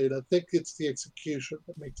decision they made. I think it's the execution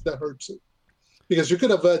that hurts it, because you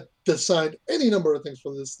could have designed any number of things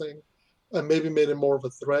for this thing, and maybe made it more of a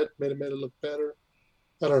threat, made it look better.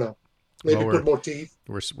 I don't know. Maybe put more teeth.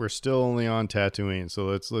 We're still only on Tatooine, so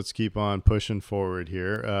let's keep on pushing forward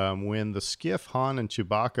here. When the skiff Han and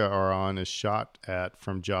Chewbacca are on is shot at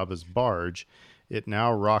from Jabba's barge, it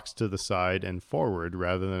now rocks to the side and forward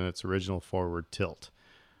rather than its original forward tilt.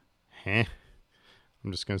 I'm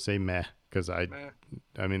just gonna say meh. because Meh.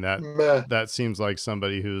 I mean Meh. that seems like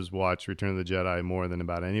somebody who's watched Return of the Jedi more than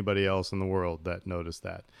about anybody else in the world that noticed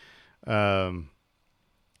that.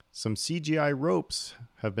 Some CGI ropes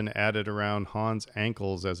have been added around Han's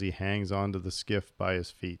ankles as he hangs onto the skiff by his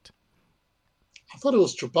feet. I thought it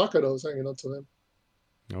was Chewbacca that was hanging on to them.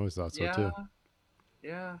 I always thought so Yeah. too.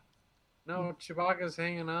 Yeah. No, Chewbacca's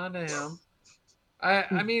hanging on to him.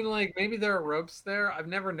 I mean, like, maybe there are ropes there. I've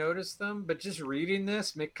never noticed them, but just reading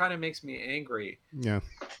this kind of makes me angry. Yeah,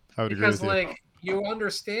 I would agree Because, with you. like, you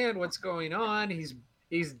understand what's going on.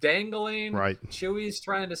 He's dangling. Right. Chewie's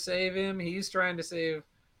trying to save him. He's trying to save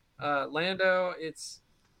Lando.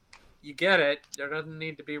 You get it. There doesn't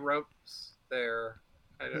need to be ropes there.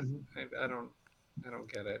 I don't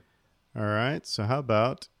get it. All right. So how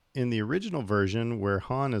about in the original version where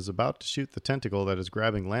Han is about to shoot the tentacle that is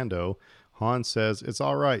grabbing Lando, Han says, "It's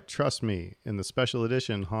all right. Trust me." In the special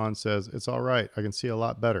edition, Han says, "It's all right. I can see a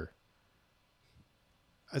lot better."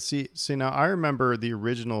 I see now I remember the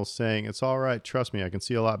original saying, "It's all right. Trust me. I can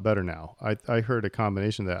see a lot better now." I heard a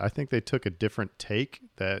combination of that. I think they took a different take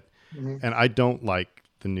that, and I don't like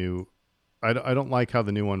the new, I don't like how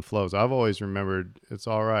the new one flows. I've always remembered, "It's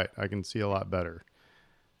all right. I can see a lot better."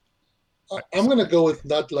 I'm going to go with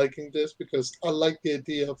not liking this because I like the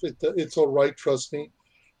idea of it. It's all right, trust me,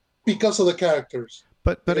 because of the characters.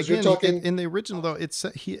 But Because you're again, talking- in the original though, it's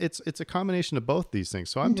a combination of both these things.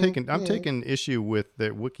 So I'm taking issue with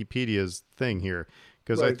the Wikipedia's thing here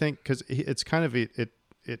because I Right. think it's kind of it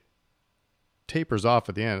tapers off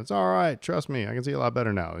at the end. It's all right, trust me, I can see a lot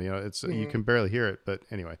better now. You know, it's you can barely hear it, but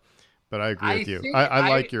anyway. But I agree with you. I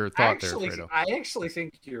like your thought there, Fredo. I actually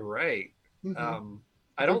think you're right. Mhm.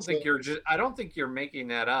 I don't think think so. I don't think you're making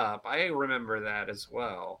that up. I remember that as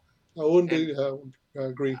well. I wouldn't be. I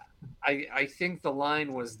agree. I think the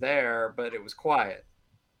line was there, but it was quiet.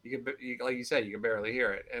 Like you said, you can barely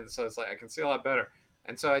hear it, and so it's like I can see a lot better.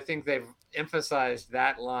 And so I think they've emphasized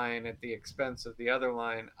that line at the expense of the other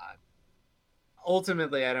line.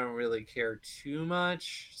 Ultimately, I don't really care too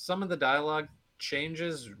much. Some of the dialogue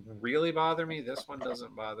changes really bother me. This one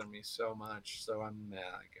doesn't bother me so much, so I'm mad,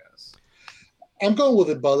 I guess. I'm going with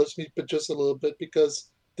it bothers me, but just a little bit because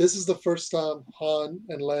this is the first time Han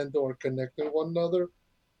and Lando are connecting one another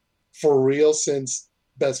for real since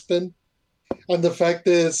Bespin. And the fact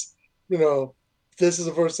is, this is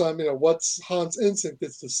the first time, what's Han's instinct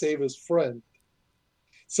is to save his friend.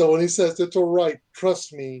 So when he says, "It's all right,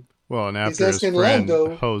 trust me," Well, and he's after his asking friend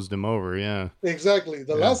Lando- hosed him over, yeah. Exactly.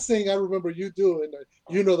 The Yeah. last thing I remember you doing,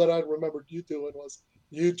 that I remembered you doing, was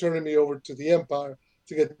you turning me over to the Empire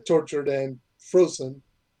to get tortured and frozen.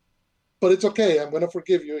 But it's okay. I'm going to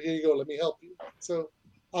forgive you. Here you go. Let me help you. So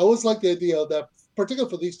I always like the idea of that,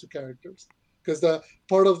 particularly for these two characters, because the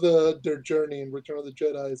part of their journey in Return of the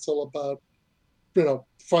Jedi is all about,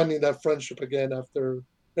 finding that friendship again after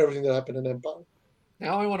everything that happened in Empire.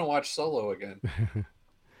 Now I want to watch Solo again.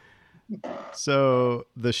 So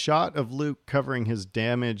the shot of Luke covering his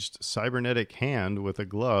damaged cybernetic hand with a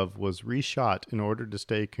glove was reshot in order to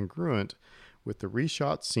stay congruent with the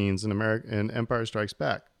reshot scenes in Empire Strikes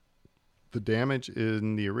Back. The damage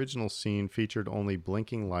in the original scene featured only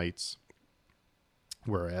blinking lights,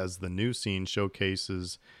 whereas the new scene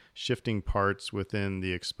showcases shifting parts within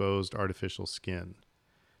the exposed artificial skin.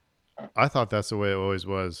 I thought that's the way it always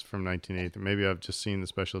was from 1980. Maybe I've just seen the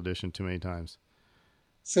special edition too many times.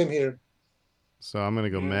 Same here. So I'm going to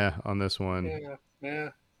go meh on this one. Yeah.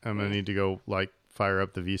 I'm going to need to go fire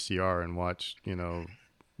up the VCR and watch, the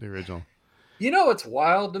original. You know what's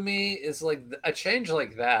wild to me is like a change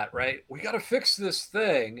like that, right? We got to fix this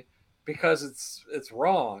thing because it's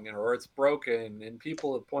wrong or it's broken, and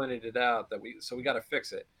people have pointed it out so we got to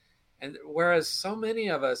fix it. And whereas so many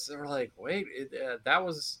of us are like, wait, that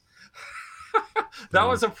was that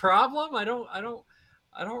was a problem.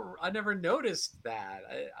 I never noticed that.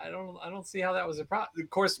 I don't see how that was a problem. Of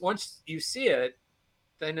course, once you see it,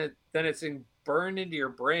 then it's burned into your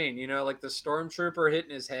brain. Like the stormtrooper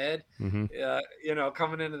hitting his head. Mm-hmm.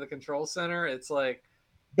 Coming into the control center. It's like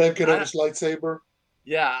Ben Kenobi's lightsaber.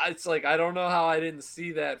 Yeah, it's like I don't know how I didn't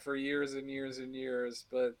see that for years and years and years.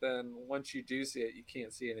 But then once you do see it, you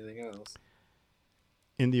can't see anything else.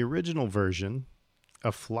 In the original version,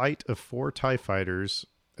 a flight of 4 TIE fighters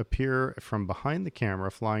appear from behind the camera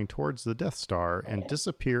flying towards the Death Star and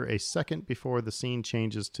disappear a second before the scene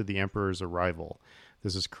changes to the Emperor's arrival.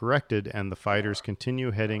 This is corrected and the fighters continue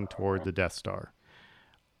heading toward the Death Star.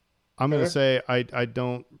 I'm going to say I've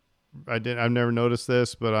never noticed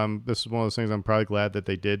this, but this is one of those things I'm probably glad that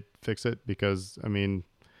they did fix it because, I mean,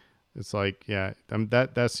 it's like, yeah,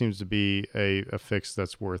 that seems to be a fix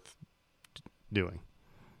that's worth doing.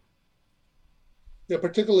 Yeah,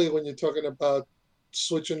 particularly when you're talking about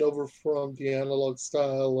switching over from the analog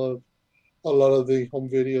style of a lot of the home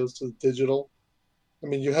videos to digital. I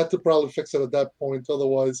mean, you had to probably fix it at that point,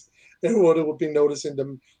 otherwise everyone would be noticing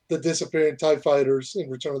the disappearing TIE fighters in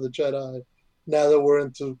Return of the Jedi. Now that we're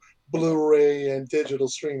into Blu-ray and digital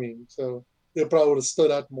streaming, so it probably would have stood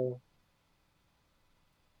out more.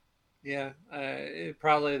 Yeah,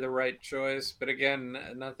 probably the right choice, but again,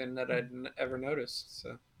 nothing that I'd ever noticed.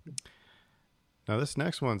 So Now this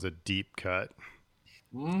next one's a deep cut.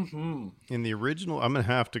 mm-hmm. In the original, I'm gonna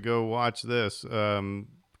have to go watch this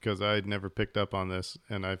because I'd never picked up on this,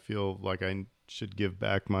 and I feel like I should give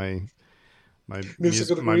back my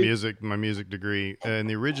music degree. In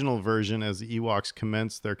the original version, as the Ewoks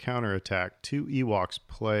commence their counterattack, 2 Ewoks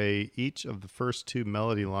play each of the first 2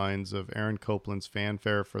 melody lines of Aaron Copland's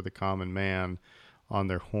Fanfare for the Common Man on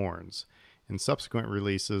their horns. In subsequent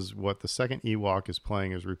releases, what the second Ewok is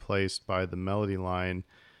playing is replaced by the melody line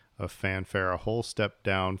of Fanfare, a whole step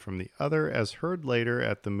down from the other, as heard later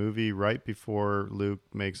at the movie right before Luke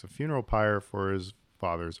makes a funeral pyre for his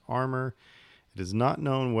father's armor. It is not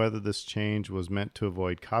known whether this change was meant to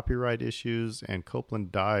avoid copyright issues, and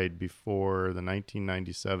Copland died before the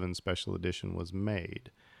 1997 special edition was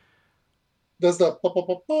made. Does the pa pa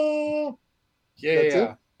pa pa?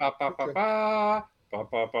 Yeah, ba ba ba ba ba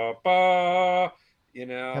ba ba ba. You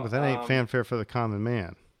know, Yeah, but that ain't Fanfare for the Common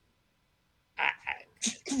Man.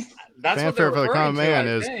 That's Fanfare what for the Common Man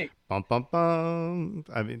I is think. bum bum bum.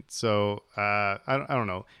 I mean, so I don't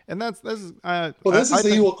know, and this is well, this is the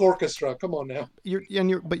Ewok Orchestra. Come on now.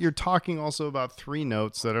 But you're talking also about 3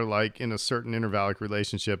 notes that are like in a certain intervallic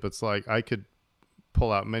relationship. It's like I could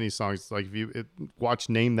pull out many songs. Like if you watch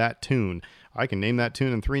Name That Tune, I can name that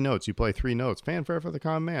tune in 3 notes. You play 3 notes. Fanfare for the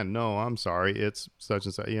Common Man. No, I'm sorry, it's such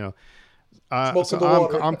and such. You know.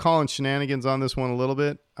 So I'm calling shenanigans on this one a little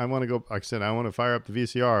bit. I want to go, like I said, I want to fire up the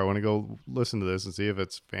VCR. I want to go listen to this and see if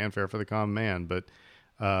it's Fanfare for the Common Man. But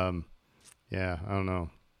yeah, I don't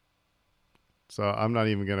know. So I'm not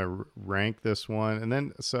even gonna rank this one. And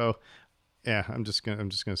then yeah, I'm just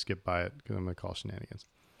gonna skip by it because I'm gonna call shenanigans.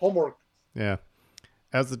 Homework. Yeah,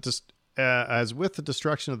 as with the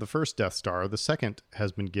destruction of the first Death Star, the second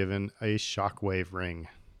has been given a shockwave ring.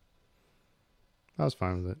 I was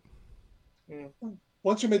fine with it. Yeah.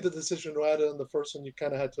 Once you made the decision to add it in the first one, you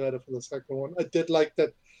kind of had to add it for the second one. I did like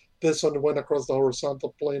that this one went across the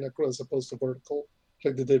horizontal plane as opposed to vertical,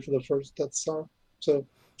 like they did for the first Death Star. So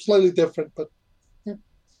slightly different, but yeah.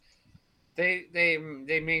 They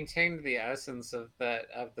maintained the essence of the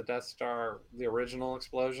Death Star, the original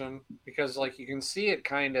explosion, because like you can see it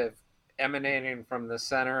kind of emanating from the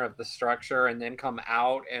center of the structure and then come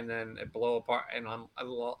out and then it blow apart. And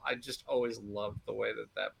I just always loved the way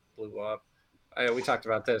that blew up. We talked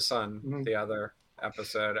about this on the other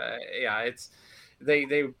episode. Yeah, it's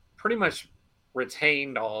they pretty much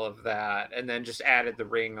retained all of that and then just added the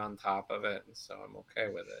ring on top of it, and so I'm okay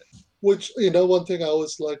with it. Which, one thing I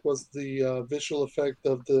always liked was the visual effect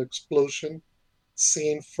of the explosion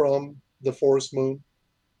seen from the Forest Moon.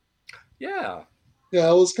 Yeah,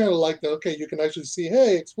 I was kind of like that. Okay, you can actually see,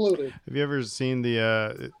 hey, exploded. Have you ever seen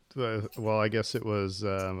well, I guess it was,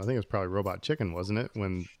 I think it was probably Robot Chicken, wasn't it?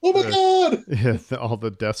 When oh my God! Yeah, all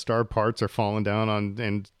the Death Star parts are falling down on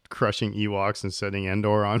and crushing Ewoks and setting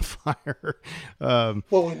Endor on fire. Well,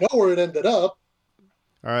 we know where it ended up.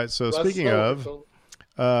 All right, so speaking of,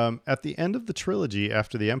 at the end of the trilogy,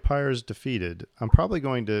 after the Empire is defeated, I'm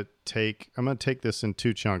going to take this in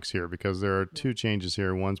 2 chunks here because there are 2 changes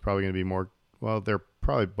here. One's probably going to be more, well, they're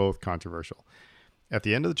probably both controversial. At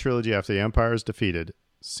the end of the trilogy, after the Empire is defeated,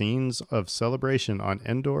 scenes of celebration on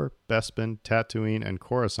Endor, Bespin, Tatooine, and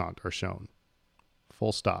Coruscant are shown.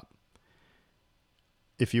 Full stop.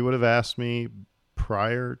 If you would have asked me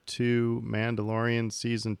prior to Mandalorian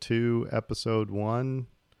Season 2, Episode 1,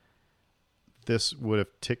 this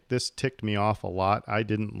ticked me off a lot. I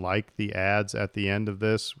didn't like the ads at the end of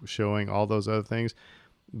this showing all those other things,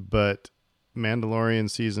 but Mandalorian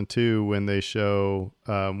Season 2, when they show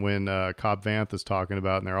when Cobb Vanth is talking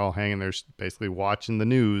about and they're all hanging there basically watching the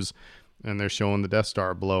news and they're showing the Death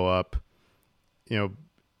Star blow up,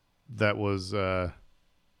 that was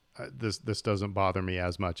this doesn't bother me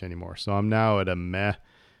as much anymore. So I'm now at a meh.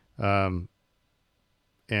 But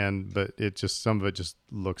it just, some of it just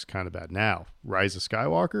looks kind of bad. Now, Rise of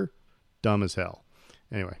Skywalker, dumb as hell.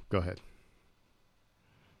 Anyway, go ahead.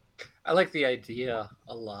 I like the idea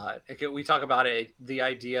a lot. We talk about it, the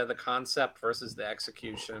idea, the concept versus the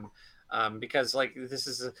execution, because like this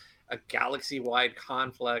is a galaxy-wide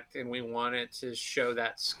conflict, and we want it to show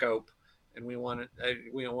that scope. and we want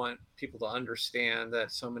people to understand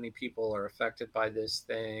that so many people are affected by this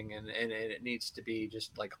thing, and it needs to be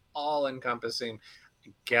just like all encompassing.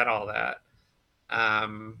 Get all that.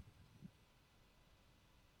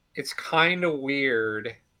 It's kind of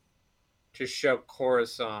weird to show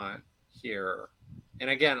Coruscant here. And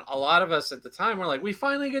again, a lot of us at the time were like, we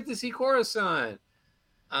finally get to see Coruscant.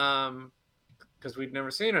 Because we'd never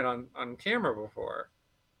seen it on camera before.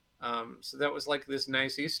 So that was like this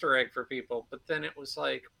nice Easter egg for people. But then it was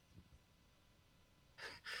like,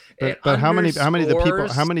 but how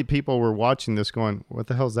many people were watching this going, what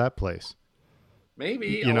the hell's that place?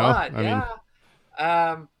 Maybe a lot, yeah.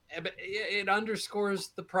 But it underscores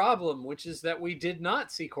the problem, which is that we did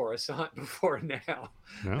not see Coruscant before now.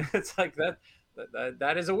 No. It's like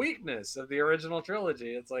that is a weakness of the original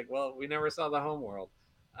trilogy. It's like, well, we never saw the homeworld.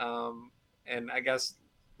 And I guess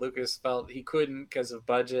Lucas felt he couldn't because of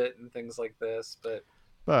budget and things like this. But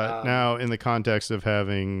now in the context of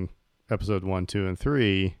having episode 1, 2, and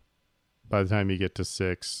 3, by the time you get to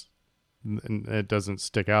 6, it doesn't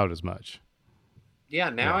stick out as much. Yeah,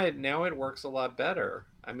 now it works a lot better.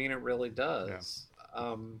 I mean, it really does.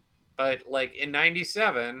 Yeah. But like in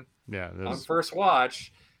 '97, on first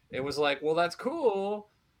watch, it was like, well, that's cool,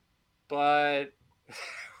 but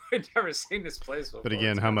we'd never seen this place before. But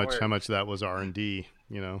again, how much that was R&D,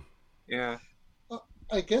 Yeah.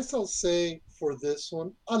 I guess I'll say for this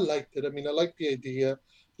one, I liked it. I mean, I liked the idea.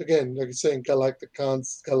 Again, like I was saying, galactic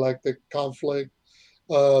conflict,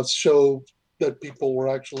 show that people were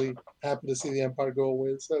actually happy to see the Empire go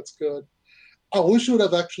away. So that's good. I wish it would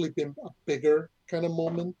have actually been a bigger kind of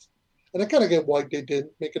moment. And I kind of get why they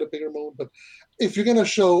didn't make it a bigger moment. But if you're going to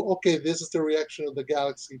show, okay, this is the reaction of the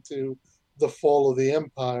galaxy to the fall of the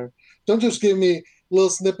Empire, don't just give me a little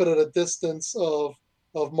snippet at a distance of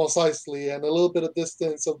Mos Eisley and a little bit of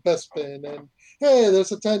distance of Bespin. And, hey,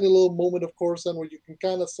 there's a tiny little moment of Coruscant where you can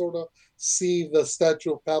kind of sort of see the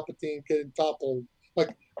statue of Palpatine getting toppled.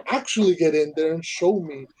 Like, actually get in there and show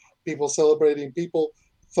me people celebrating, people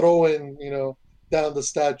throwing, down the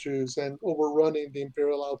statues and overrunning the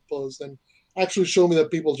Imperial outposts, and actually show me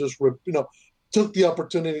that people just, took the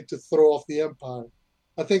opportunity to throw off the Empire.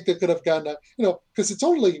 I think they could have gotten because it's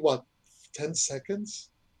only, 10 seconds,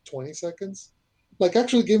 20 seconds? Like,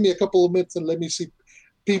 actually give me a couple of minutes and let me see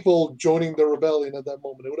people joining the rebellion at that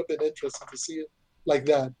moment. It would have been interesting to see it like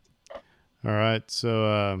that. All right,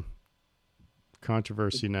 so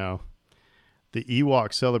controversy now. The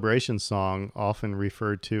Ewok celebration song, often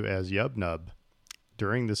referred to as Yub Nub,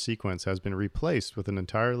 during the sequence has been replaced with an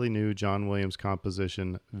entirely new John Williams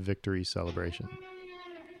composition, Victory Celebration.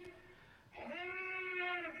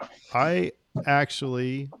 I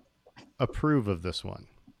actually approve of this one.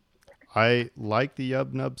 I like the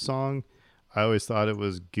Yub Nub song. I always thought it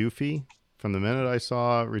was goofy. From the minute I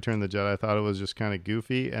saw Return of the Jedi, I thought it was just kind of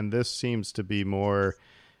goofy. And this seems to be more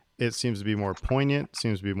poignant,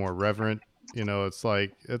 seems to be more reverent. It's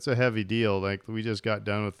like, it's a heavy deal. Like, we just got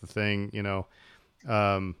done with the thing,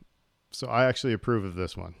 so I actually approve of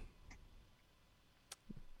this one.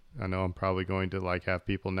 I know I'm probably going to have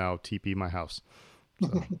people now TP my house.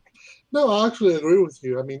 So. No, I actually agree with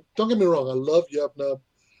you. I mean, don't get me wrong. I love Yub Nub.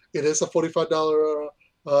 It is a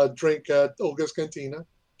 $45 drink at Olga's Cantina,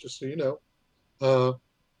 just so you know.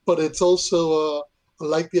 But it's also, I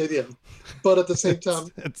like the idea. But at the same time,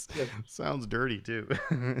 sounds dirty too.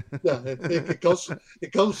 Yeah, it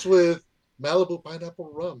comes with Malibu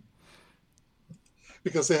pineapple rum,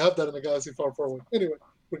 because they have that in the Galaxy Far Far Away. Anyway,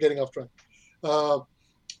 we're getting off track.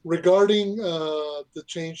 Regarding the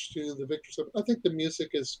change to the Victor, I think the music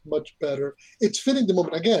is much better. It's fitting the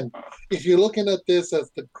moment. Again, if you're looking at this as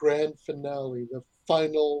the grand finale, the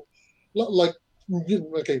final,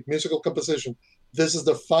 musical composition, this is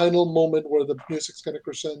the final moment where the music's going to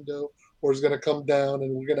crescendo, or it's going to come down,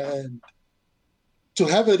 and we're going to end. To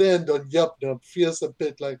have it end on Yub Nub feels a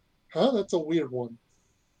bit like, that's a weird one.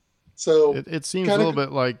 So it seems a little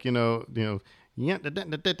bit like, it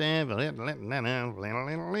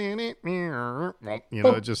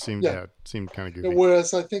just seemed kind of goofy.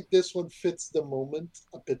 Whereas I think this one fits the moment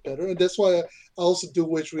a bit better, and that's why I also do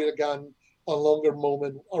wish we had gotten a longer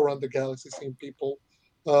moment around the galaxy, seeing people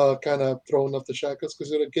kind of thrown off the shackles,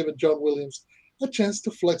 because it would have given John Williams a chance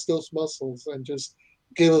to flex those muscles and just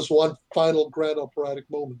give us one final grand operatic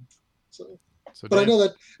moment. But I know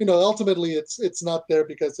that ultimately it's not there,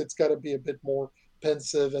 because it's got to be a bit more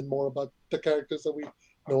pensive and more about the characters that we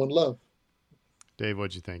know and love. Dave,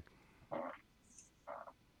 what'd you think?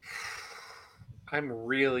 I'm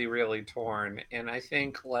really, really torn, and I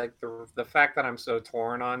think like the fact that I'm so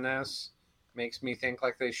torn on this makes me think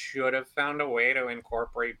like they should have found a way to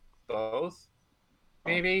incorporate both,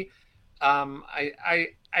 maybe.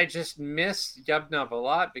 I just miss Yub Nub a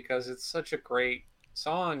lot because it's such a great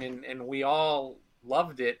song, and we all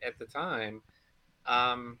loved it at the time.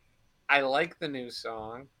 Um, I like the new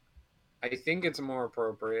song. I think it's more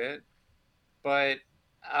appropriate, but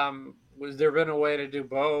was there been a way to do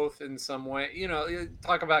both in some way? You know,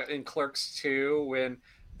 talk about in Clerks 2 when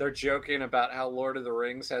they're joking about how Lord of the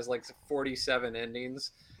Rings has like 47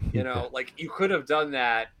 endings. You know, like you could have done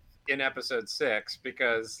that in episode 6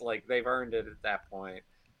 because like they've earned it at that point.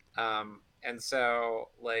 And so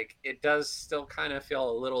like it does still kind of feel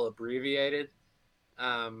a little abbreviated.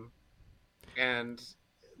 And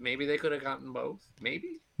maybe they could have gotten both.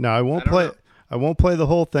 Maybe. No, I won't don't play. know. I won't play the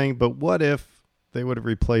whole thing. But what if they would have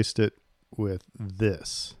replaced it with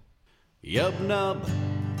this? Yub nub,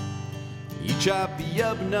 you choppy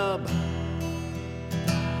yub nub.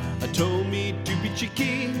 Told me to be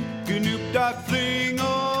cheeky, gnoop dog fling,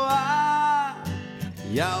 oh ah,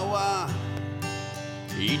 yawa,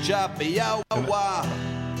 you choppy yawa.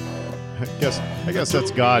 I guess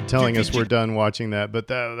that's God telling us we're done watching that. But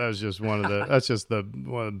that was just one of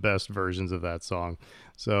the best versions of that song.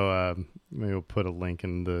 So maybe we'll put a link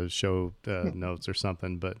in the show notes or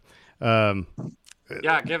something. But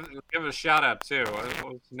Yeah, give a shout out too.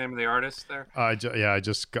 What's the name of the artist there? I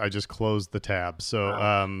just closed the tab.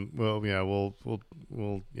 So we'll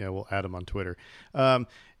add them on Twitter.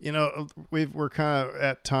 We're kind of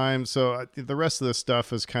at time, so the rest of this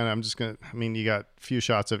stuff is kind of you got a few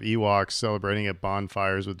shots of Ewoks celebrating at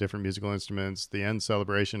bonfires with different musical instruments. The end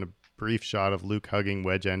celebration, a brief shot of Luke hugging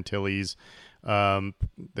Wedge Antilles. There's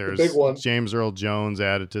the big one. James Earl Jones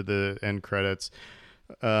added to the end credits.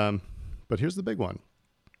 But here's the big one.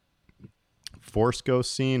 Force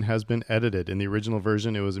Ghost scene has been edited. In the original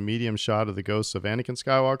version, it was a medium shot of the ghosts of Anakin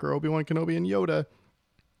Skywalker, Obi-Wan Kenobi, and Yoda.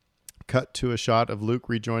 Cut to a shot of Luke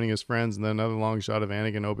rejoining his friends, and then another long shot of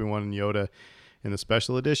Anakin, Obi-Wan, and Yoda. In the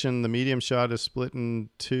special edition, the medium shot is split in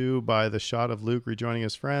two by the shot of Luke rejoining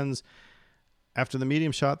his friends. After the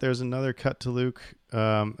medium shot, there's another cut to Luke,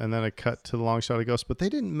 and then a cut to the long shot of Ghost. But they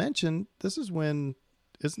didn't mention this is when.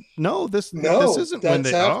 This isn't when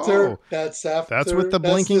they. That's with the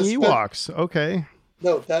blinking Ewoks. Okay.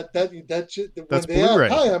 No, that's Blu-ray.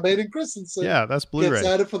 Hi, I'm Hayden Christensen. Yeah, that's Blu-ray. It's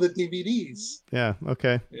added for the DVDs. Yeah.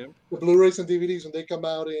 Okay. Yeah. The Blu-rays and DVDs when they come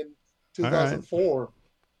out in 2004.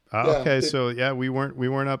 Okay, so we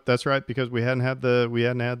weren't up. That's right, because we hadn't had the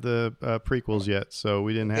prequels yet, so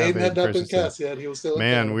we didn't have. Hayden had not been cast yet. He was still.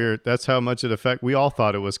 Man, that's how much it affected. We all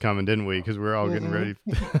thought it was coming, didn't we? Because we were all getting ready.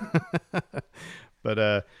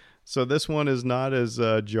 But so this one is not as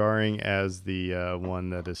jarring as the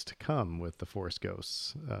one that is to come with the Force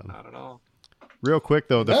Ghosts. Not at all. Real quick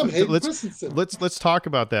though, let's talk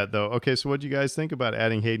about that though. Okay, so what do you guys think about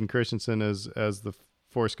adding Hayden Christensen as the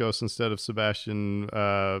Force Ghost instead of Sebastian?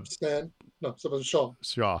 Sebastian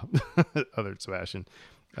Shaw, other Sebastian.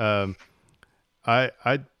 I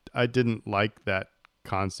didn't like that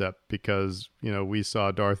concept because we saw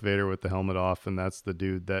Darth Vader with the helmet off, and that's the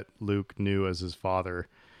dude that Luke knew as his father.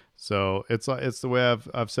 So it's the way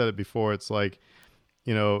I've said it before. It's like,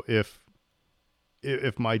 if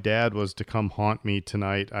my dad was to come haunt me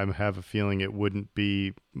tonight, I have a feeling it wouldn't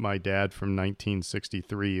be my dad from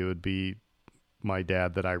 1963. It would be my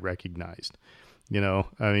dad that I recognized. I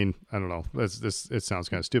mean, I don't know. It sounds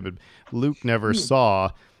kind of stupid. Luke never saw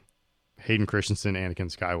Hayden Christensen, Anakin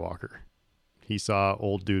Skywalker. He saw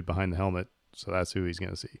old dude behind the helmet, so that's who he's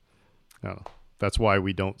going to see. That's why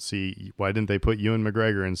we don't see. Why didn't they put Ewan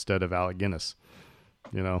McGregor instead of Alec Guinness?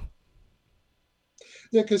 Yeah,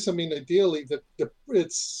 because ideally,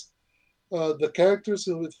 it's the characters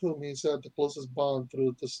with whom he's had the closest bond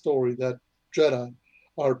through the story, that Jedi,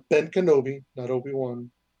 are Ben Kenobi, not Obi-Wan,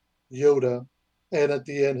 Yoda, and at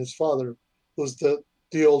the end his father, who's the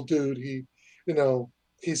old dude he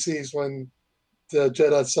sees when the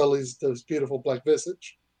Jedi sullies those beautiful black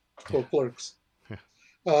visage for Clerks.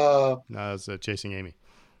 No, it's Chasing Amy.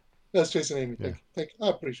 That's Chasing Amy. Yeah. Thank you. I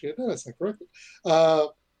appreciate that. That's not correct.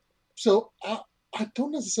 So I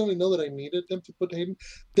don't necessarily know that I needed them to put Hayden.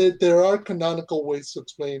 There are canonical ways to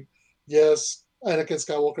explain. Yes, Anakin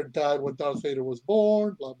Skywalker died when Darth Vader was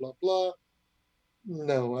born. Blah blah blah.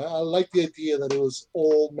 No, I like the idea that it was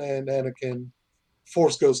old man Anakin,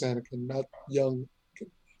 Force Ghost Anakin, not young.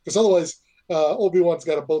 Because otherwise, Obi-Wan's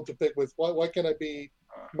got a bone to pick with. Why can't I be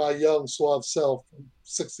my young, suave self from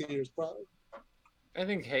 60 years prior? I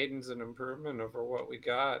think Hayden's an improvement over what we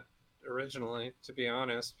got originally, to be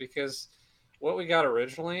honest, because what we got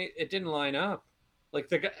originally, it didn't line up. Like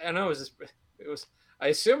the guy, I know it was. I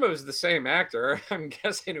assume it was the same actor. I'm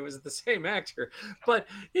guessing it was the same actor, but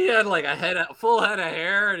he had like a full head of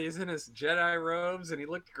hair, and he's in his Jedi robes, and he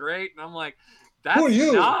looked great. And I'm like, that's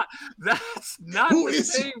not the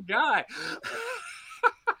same guy.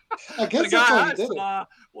 I guess the that's guy why he I did saw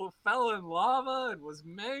fell in lava and was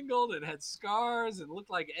mangled and had scars and looked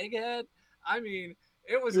like Egghead. I mean,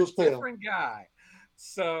 it was a different guy.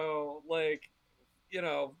 So, like,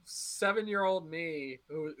 7-year-old me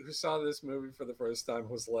who saw this movie for the first time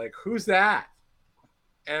was like, who's that?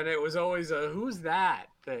 And it was always a who's that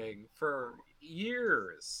thing for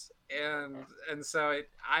years. And so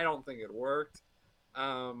I don't think it worked.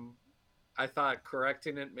 I thought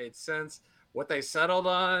correcting it made sense. What they settled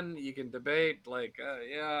on, you can debate. Like,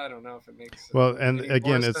 I don't know if it makes sense. Well, and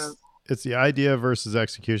again, it's the idea versus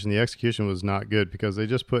execution. The execution was not good because they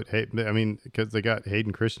just because they got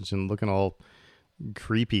Hayden Christensen looking all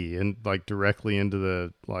creepy and like directly into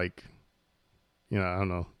the like, I don't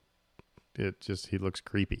know. He looks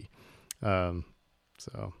creepy. Well,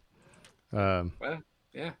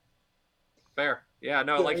 yeah, fair. Yeah,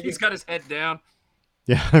 no, like he's got his head down.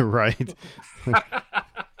 Yeah, right.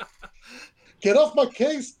 Get off my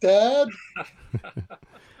case, Dad.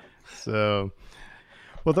 So,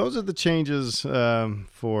 well, those are the changes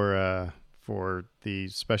for the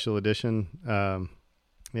special edition.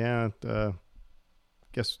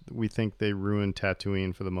 Guess we think they ruined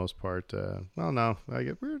Tatooine for the most part. Well, no, I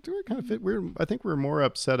guess we're kind of fit. I think we're more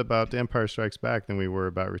upset about Empire Strikes Back than we were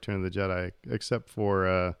about Return of the Jedi, except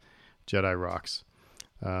for Jedi Rocks,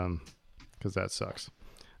 because that sucks.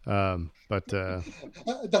 But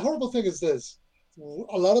the horrible thing is this: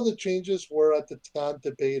 a lot of the changes were at the time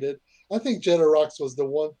debated. I think Jedi Rocks was the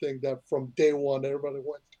one thing that from day one everybody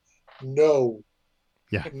went, no.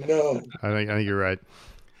 Yeah. No. I think you're right.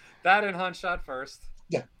 That and Han Shot First.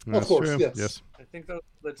 Yeah, that's of course, true. yes. I think those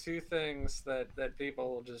are the two things that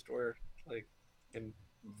people just were like in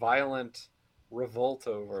violent revolt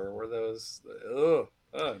over were those.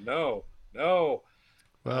 No.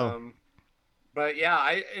 Well, but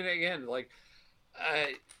yeah, and again, like,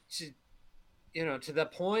 to the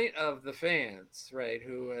point of the fans, right,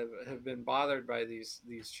 who have been bothered by these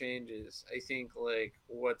changes. I think like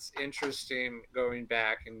what's interesting going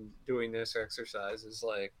back and doing this exercise is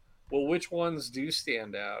like, well, which ones do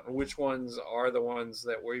stand out? Which ones are the ones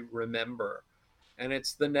that we remember? And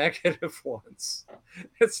it's the negative ones.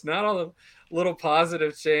 It's not all the little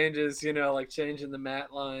positive changes, like changing the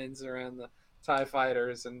matte lines around the TIE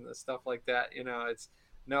fighters and the stuff like that.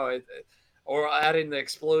 Or adding the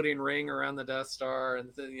exploding ring around the Death Star and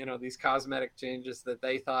these cosmetic changes that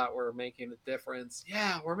they thought were making a difference.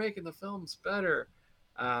 Yeah, we're making the films better.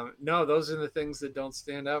 No, those are the things that don't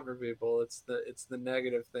stand out for people. It's the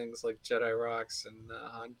negative things like Jedi Rocks and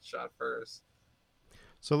Han Shot First.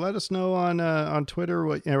 So let us know on Twitter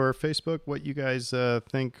or Facebook what you guys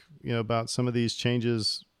think about some of these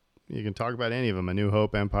changes. You can talk about any of them: A New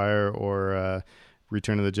Hope, Empire, or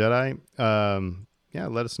Return of the Jedi.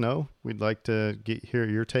 Let us know. We'd like to hear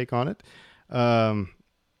your take on it.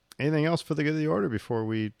 Anything else for the good of the order before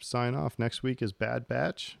we sign off? Next week is Bad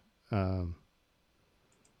Batch. Come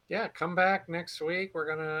back next week. We're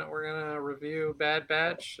gonna review Bad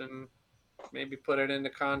Batch and maybe put it into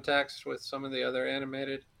context with some of the other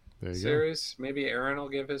animated series. Go. Maybe Aaron will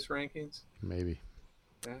give his rankings. Maybe.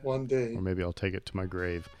 Yeah. One day. Or maybe I'll take it to my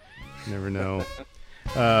grave. You never know.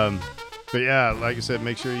 But yeah, like I said,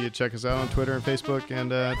 make sure you check us out on Twitter and Facebook and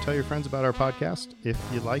tell your friends about our podcast if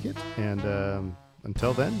you like it. And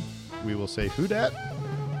until then, we will say who dat?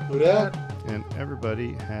 Who dat? And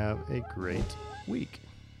everybody have a great week.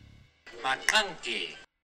 McConkey.